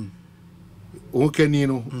Dum. Okay, you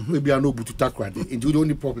know, maybe I know to tackle it. It's the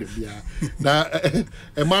only problem. Yeah. Now,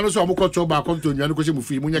 a man also, I'm going to back on to you, because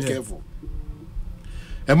you're careful.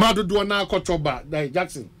 A man to do a now control back,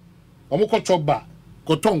 Jackson. I'm going to control back,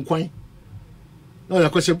 Cotton Quine. No, I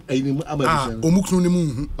question omukunu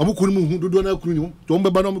mu omukunu mu do na kunu ni to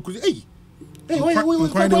mbeba na omukunu eh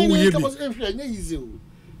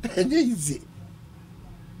easy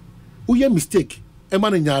uye mistake e ma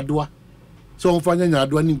na nyadoa so on fa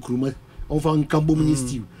nyadoa ni nkuruma on fa nkambo mu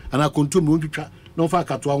stew ana control mu ntwitwa na on fa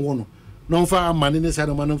akato anwo no na on fa amane ne sa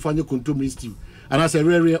na ma na fa nya control mu stew ana say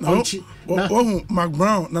rere onchi oh Mark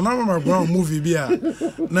Brown na Mark Brown movie bia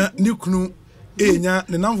na ni kunu enya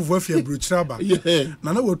ne namfofo afia bruchiraba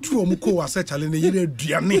na na watu omuko wa se chale ne yire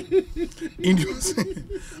aduane indios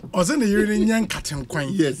Ozene yiri nyan katen kwan.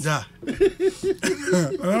 Yes. Ja.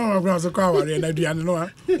 No, so kwa wari na aduane no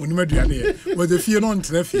onim aduane ye. Was the fie no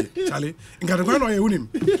ntena fie. Chale. Nkate kwan no ye unim.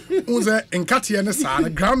 Unze nkate ne saa,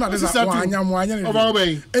 ground na de saa anya mo anya ne.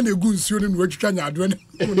 E na egu nsuo ne no atwitwa nya ado ne.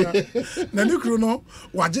 Na ne kuro no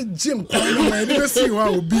waje jim kwan no ma ne be si wa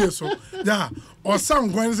obi so. Ja.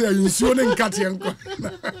 Osan kwan se nsuo ne nkate nkwa.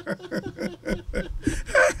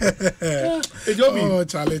 Oh,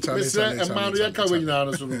 Charlie. Emmanuel Kawena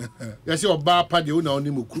no so. Yes, your bar party una oni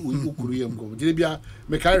ukuru yem go. Je bia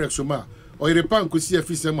me carry rexoma. O repan ko si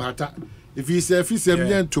afisem hata. If he say afisem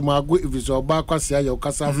nya ntomago if is oba kwase aye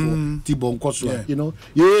okasa for tibon koso. You know.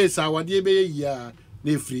 Yes, awade be ya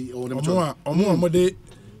na free o nem cho. Omo de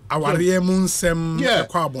aware mu nsem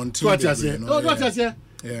kwa abonti. What you say? Oh, what you say?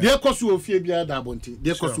 Dey koso ofie bia da abonti.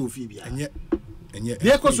 Dey koso ofie bia.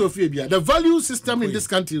 The value system in this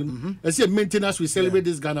country, I say maintenance, we celebrate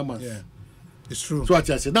this Ghana month. Yeah, it's true. So what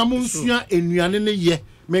I say, now Monsieur Enuane ye,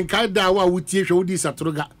 menkada wa wutie hwe odi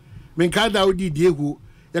satroga, menkada odi diegu,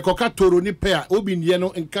 ye koka toro ni pair, obi nie no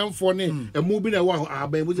nkamfo ne emu bi na wa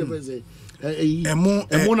aba mu say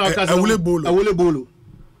emu na aka awole bolo.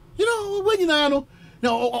 You know when you know,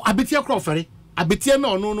 now abetia kro fere, abetia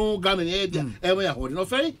no Ghana ye dia, e ya hodi no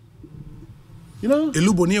fere. You know,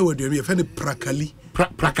 Eluboni we a friend prakali.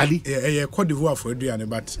 Prakali. Yeah, Cote d'Ivoire for Adrian,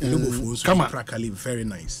 but Elubo for come on. Prakali, very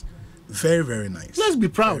nice. Very nice. Let's be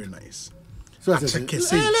proud. Very nice. So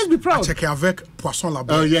let's be proud. Check avec poisson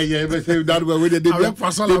là-bas. Oh yeah, but that way they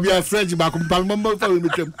be a French back on Palmamba for me.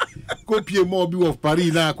 Copy more be of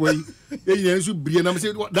Paris na kwai. You know, be na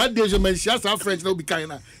say that day je mention some French no be kind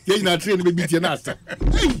na. You na train be beat na sta.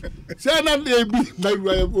 Say na dey be na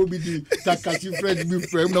obi di takasi French be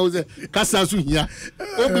frame na say kasa so hia.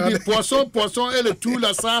 Obi di poisson et le tout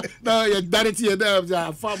la ça na ya darity ya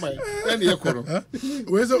da farmer. Any ekoro.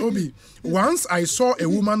 Where's Obi? Once I saw a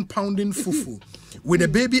woman pounding fufu with a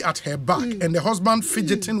baby at her back and the husband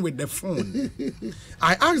fidgeting with the phone.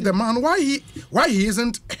 I asked the man why he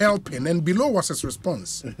isn't helping, and below was his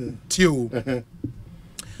response. Tio,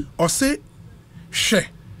 or say, she,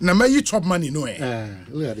 na me you chop money no look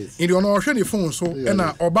at this. In the honor phone so and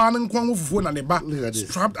oban nkwan fufu na ne back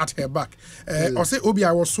strapped at her back. Or say Obi,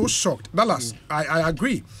 I was so shocked. Dallas, I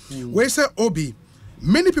agree. Where say Obi,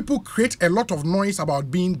 many people create a lot of noise about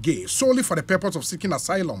being gay solely for the purpose of seeking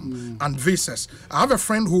asylum and visas. I have a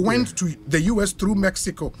friend who went to the US through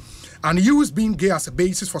Mexico and used being gay as a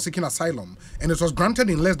basis for seeking asylum, and it was granted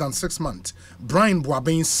in less than 6 months. Brian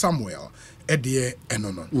Boabain Samuel, Edie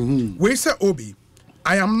Enonon. We say Obi,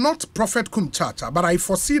 I am not Prophet Kumchacha, but I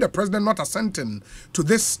foresee the president not assenting to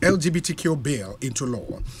this LGBTQ bill into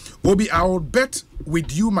law. Obi, I will bet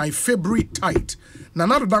with you my February tithe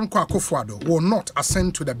Nanado Danko Akufo-Addo will not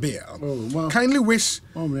assent to the bill. Kindly wish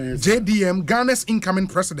JDM, Ghana's incoming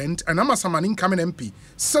president, and Amasaman incoming MP,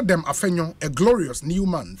 Sedem Afenyo, a glorious new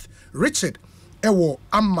month. Richard Ewo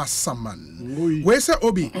Amasaman. Where say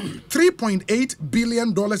Obi, $3.8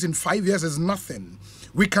 billion in 5 years is nothing.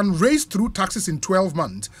 We can raise through taxes in 12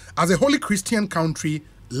 months. As a holy Christian country,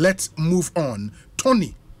 let's move on.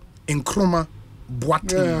 Tony Nkrumah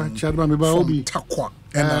Boateng from Takwa.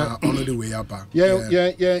 And on the way up.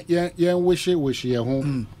 Yeah, wish it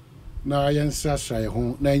home. Now I answer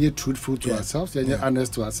home. Now you're truthful to ourselves, you're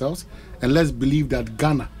honest to ourselves, and let's believe that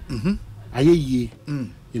Ghana, you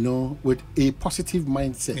know, with a positive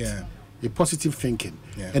mindset, a positive thinking,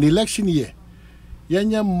 an election year.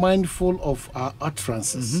 You're mindful of our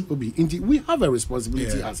utterances. We have a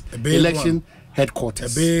responsibility as election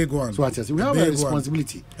headquarters. A big one. So we have a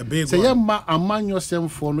responsibility. A big one. So ma among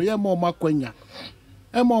yourself for no more makwenya.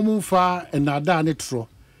 Emo mumfa and nada netro.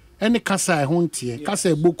 Any kasa hontie,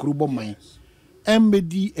 kasa bokru bomai.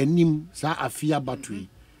 Embedi enim sa afia battery.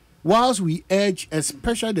 Whilst we urge,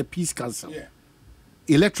 especially the Peace Council,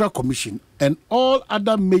 Electoral Commission, and all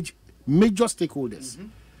other major stakeholders,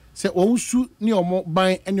 say onsu ni omo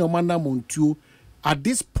ban any omanda montuo at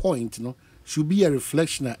this point, no, should be a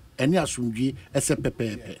reflection of any asumdwe as a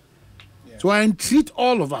pepe. So I entreat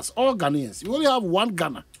all of us, all Ghanaians. We only have one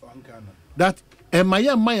Ghana. That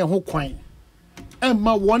Maya ho kwan.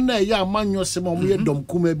 Ma one ya man yosem omo dom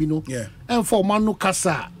kuma bi no. And for manu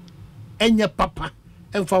kasa enye papa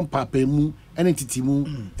and from papa mu and entity mu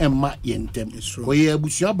and ma yentem. Ko ye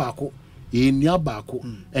abusua baako, ye nua baako,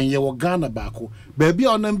 and ye wo Ghana baako. Baby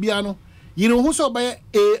onam bia no, you know who so by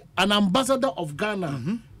an ambassador of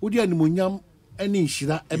Ghana. Udi animunyam eni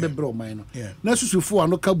nhira ebebro man no. Na susufo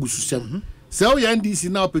ano ka bususem. Se o ya ndisi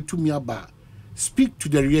na opetumi aba. Speak to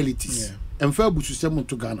the realities. And for bususem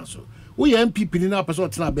to Ghana so. We MPP ni na person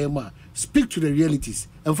tena be ma. Speak to the realities.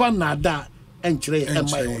 And for nada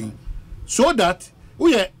enchire so that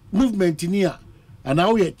we movement in here, and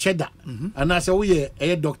now we cheddar, and I say we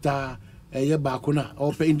a doctor, a bakuna,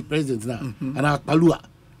 or president now, and our palua.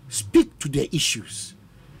 Speak to the issues.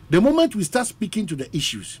 The moment we start speaking to the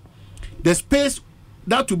issues, the space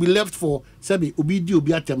that will be left for Sabi Ubidi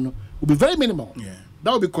Ubiatem will be very minimal. Yeah.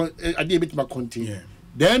 That will be a bit more contained. Yeah.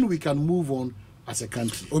 Then we can move on as a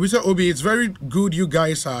country. Obi, it's very good you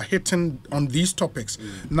guys are hitting on these topics.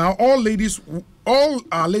 Now all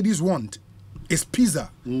our ladies want is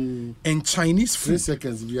pizza and Chinese food. 3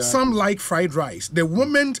 seconds. Yeah. Some like fried rice. The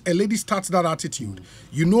moment a lady starts that attitude,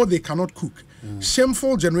 you know they cannot cook.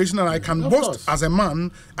 Shameful generation, and I can boast as a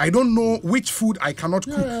man, I don't know which food I cannot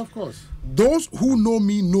cook. Yeah, of course. Those who know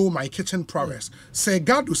me know my kitchen prowess. Say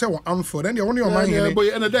God will say what I'm for. Then you only your mind.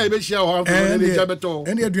 And a day be share how and the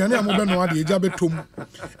Adriana Mobano the Jabetum.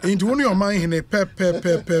 Into only your mind in a pe.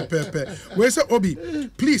 Where say Obi,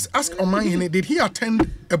 please ask Omanhene, did he attend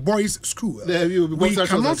a boys' school? We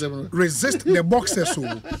cannot resist the boxers.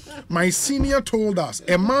 So my senior told us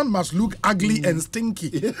a man must look ugly and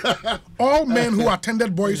stinky. All men who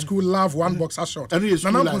attended boys' school love one boxer short.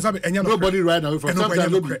 Nobody right now from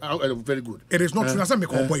very good. It is not true. That's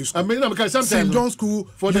not boys' school. I mean, because sometimes St. John's School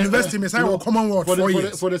for university, Commonwealth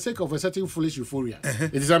for the sake of a certain foolish euphoria,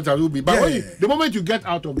 it is sometimes will be. But the moment you get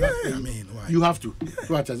out of that, you have to.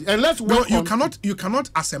 And let's work you cannot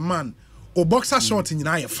as a man or boxer short in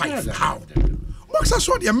 5. How? Boxer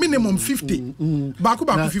short, a minimum 50. Baku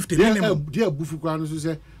 50 minimum. Dear Bufukwano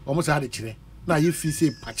say almost had a chile. Now you feel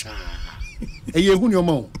say pacha. And you your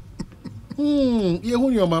mom. You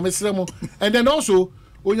your mom is and then also.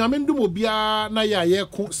 Onyamendu mobia na ya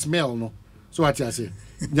smell no so what I say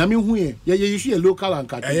nyame hu ye you local and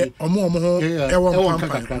country and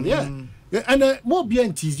more be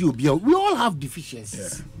we all have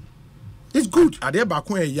deficiencies. It's good. Ade ba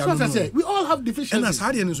ko ya no. So I say we all have deficiencies. And as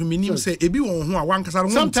hade no so menim say ebi won ho a wankasa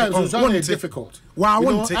sometimes it's difficult. Wa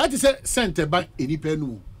won't I say center back any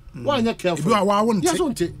pen why you careful. Ebi wa won't. Yes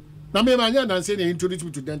won't. Na me manya na say introduce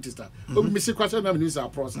me to dentist. Obi me say question na me use our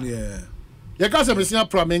process. Yeah. You can't say I'm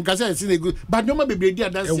problem, because good, but no matter be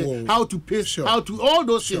there how to pay, how to all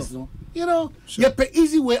those things, no. You know, you pay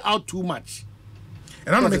easy way out too much.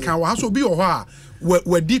 And I make our house will be or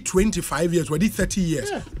we did 25 years, we did 30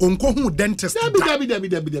 years. Unko who dentist. Debbie.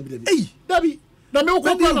 Hey, Debbie. Na me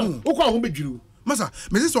ukwa hu bejiru. Masa,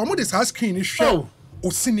 me say so mo dey screen is show. O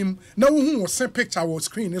sinim na who was send picture or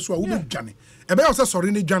screen is so we be dwane. E be say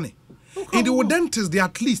sorry ni dwane. In the dentist, they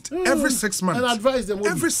at least every 6 months. And advise them.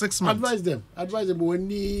 Every 6 months. Advise them when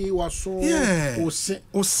he was so. Yeah.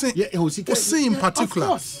 Ose in particular.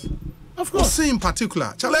 Of course. Ose in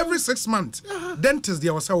particular. Chal every 6 months. Dentist, they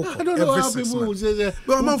will say every 6 months.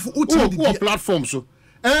 But I'm for what platform so.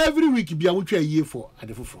 Every week be a year for at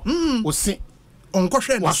the forefront. Ose. On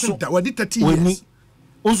question was that we did 30 years.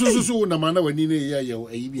 Also na mana when ni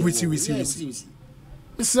we see.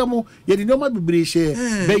 Some you did not be share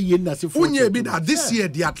this year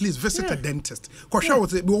they at least visit a dentist. Kwasha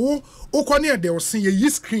was it they will see a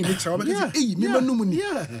screen say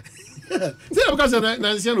because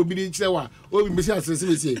Nancy will be the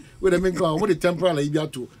we the temporal we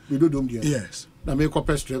do yes. Na make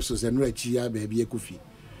up straps and red chia baby a coffee.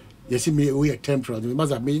 Yes, we are temporal. We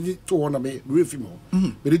must have made it to one of me refimo.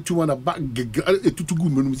 But it to one a back to good.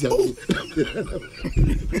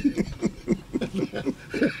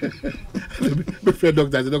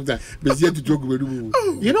 Doctor, but yet to joke with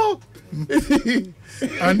you know.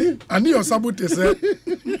 And your sabote said,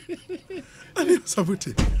 and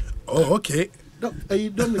sabote. Oh, okay. You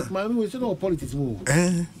don't make my way, no politics move.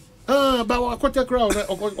 But what a crowd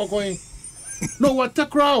or going. No, what a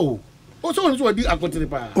crowd. Also, what do I go to the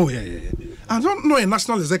bar? Oh, yeah. I don't know a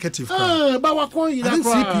national executive. But what going? I didn't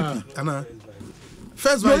see people.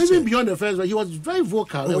 First no, even beyond the first, he was very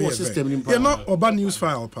vocal. There was system in power. Yeah, not Urban News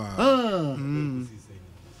File, pa.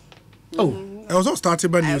 Oh. I was also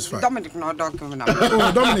started by news file. Dominic no document.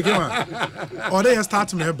 Oh, Dominic, or they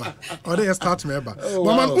start me eba. But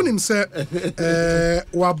man, unim say,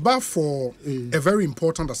 waba for a very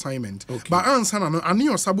important assignment. Okay. But answer na, I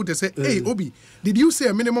knew Sabute say, hey Obi, did you say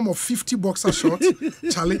a minimum of 50 boxer shots?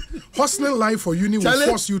 Charlie, hustling life for uni will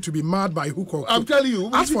force you to be mad by hook or crook. I'm telling you.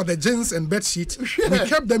 As for the jeans and bed sheet, we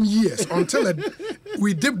kept them years until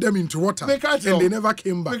we dipped them into water and they never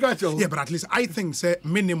came back. Yeah, but at least I think say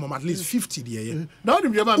minimum at least 50 there. Now the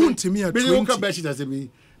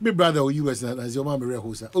me brother or US as your mama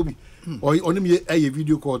host Obi or only a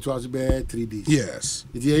video call to us be 3 days. Yes.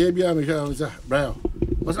 It's a baby Brian.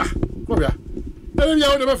 Was come here. Let me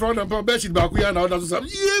out of my front and bed sheet back now that's some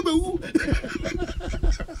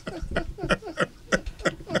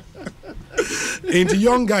And the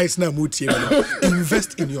young guys now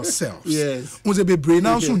invest in yourselves. Yes. Unze be brain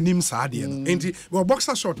now so nim sa de no. And well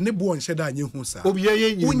boxer short ne bo on sheda anye hu sa. Obi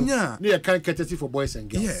ye unya. Ne kind courtesy for boys and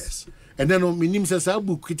girls. Yes. And then on minim says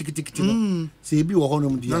abu kiti no. Say bi wo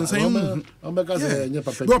honum dia. Omega say nya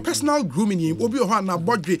papa. Your personal grooming obi ho na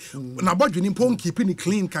bodwe ni pon keeping it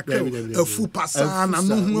clean kakra. Afu pasa na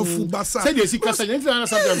no hu afu basa. Say dey see kasa nya na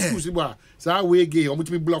sometimes school si bo. Say we gay o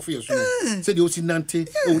mutimi bluff here so. Say dey o si nante.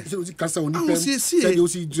 O say kasa oni pem. Say dey o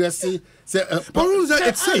si dress say but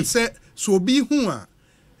it says so be hu a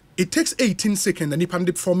it takes 18 seconds and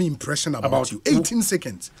it form me impression about you. 18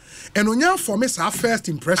 seconds. And when you form our first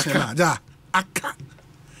impression, aka.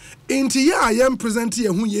 Inti ya I am present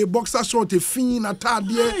here who ye boxer short a fin a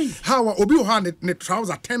tadie how obi hand ne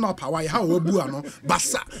trouser 10 up Hawaii how obu ano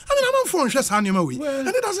basa. I mean I'm not for just anima we and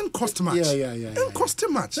it doesn't cost much. Yeah. It doesn't cost too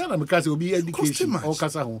much. Na because obi education or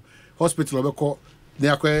kasa ho hospital obeko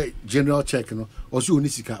na akwa general check no also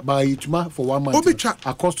onisika by ituma for 1 month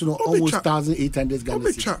a cost no almost 1,800 Ghana.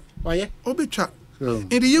 Obicha. In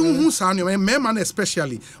the young who san you man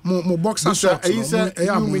especially mo boxer short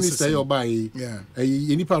no minister your buy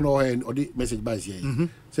nipa no or the message buy here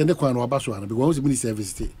send the kwan no abaso ana because the minister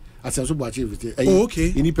visit asenso bo achieve visit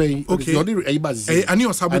okay nipa okay you dey base ani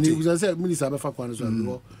osaboti and you say minister abefa kwan so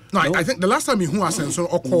no I think the last time who asenso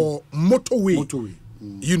or motorway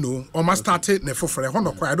you know, almost started ne for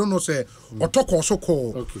I don't know say or talk also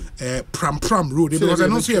call Pram road because I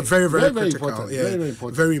don't see a very critical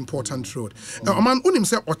important, very important road. Man unim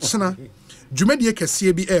say ochina dwumadi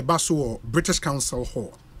kese bi e ba so British Council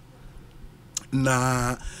Hall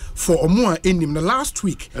na for omo enim the last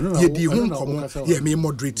week ye di ho nkomo ye me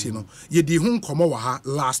moderate no ye di ho nkomo wa ha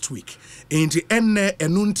last week enti enne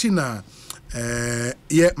enunti na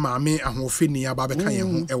ye mame ahofeni ababeka ye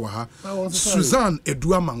ho e wa ha Susan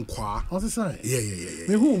Edua Mankwa yeah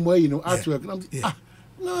me who mo you know artwork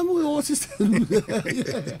no mo sister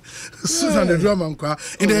Susan Edua Mankwa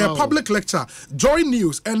in a public lecture Joy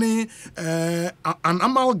News any an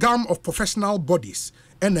amalgam of professional bodies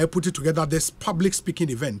and I put it together this public speaking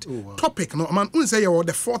event topic no man un say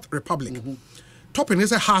the Fourth Republic topic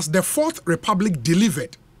is has the Fourth Republic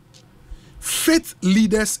delivered faith,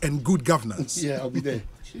 leaders, and good governance. Yeah, I'll be there.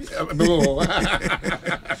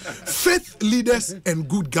 Faith, leaders, and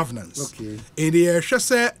good governance. Okay. And the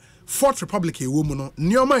say Fourth Republic a woman.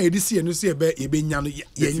 Nioma edisi enu se ebe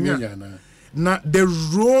nyano. Now the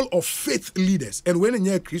role of faith leaders and when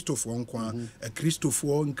you Christopher a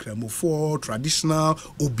Christopher Nkramofo traditional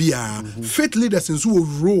obia faith leaders in so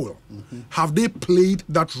role have they played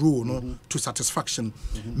that role to satisfaction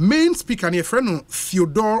main speaker near friend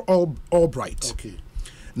Theodore Albright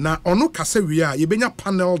now ono kase we are yebenya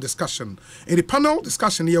panel discussion in the panel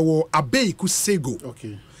discussion here wo Abe Kusego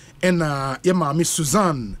and your mommy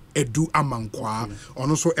Suzanne Edu Amankwa on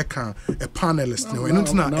also a panelist. No,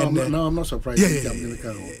 I'm not surprised.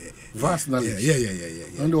 Vast knowledge.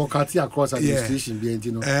 Yeah. And the Katia across administration being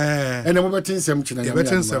you know. And I'm about to some China. The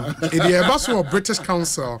Abaso of British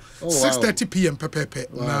Council 6:30 p.m. Pepe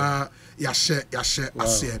na yashe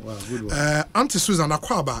ase. Auntie Susan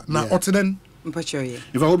Akwaba na Oteden.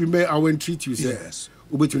 If I will be mayor, I will treat you. Yes.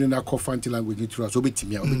 Ubetuni na Kofanti language you trust.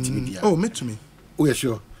 Obetimi. Oh, me to me. Oh yeah,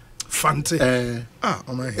 sure. Fante.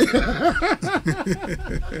 Omanhene.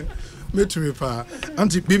 Me to me pa.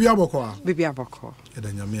 Auntie Bibi Aboko.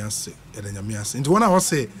 Eda nyame ase. Nti wona wo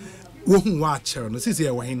say wo hu wa chere no sisi e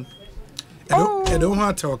wan. Edo hu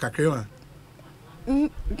atel kakrewa.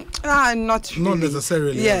 Not really. Not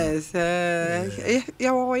necessarily. Yes.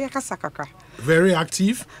 Very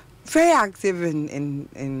active. Very active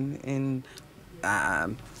in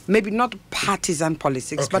maybe not partisan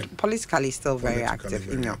politics, but politically still very active.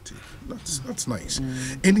 That's nice.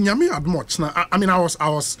 And Nyame had much. Now, I mean, I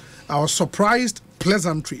was surprised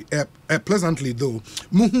pleasantly though.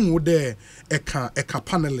 Muhu de eka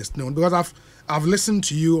panelist no because I've listened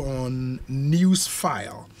to you on News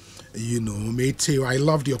File. You know, mate, I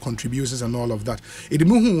loved your contributions and all of that.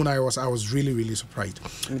 When I was really surprised.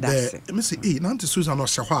 Let me see, Nanti Susan or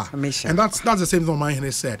Shahwa. And that's the same thing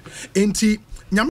Omanhene said. Enti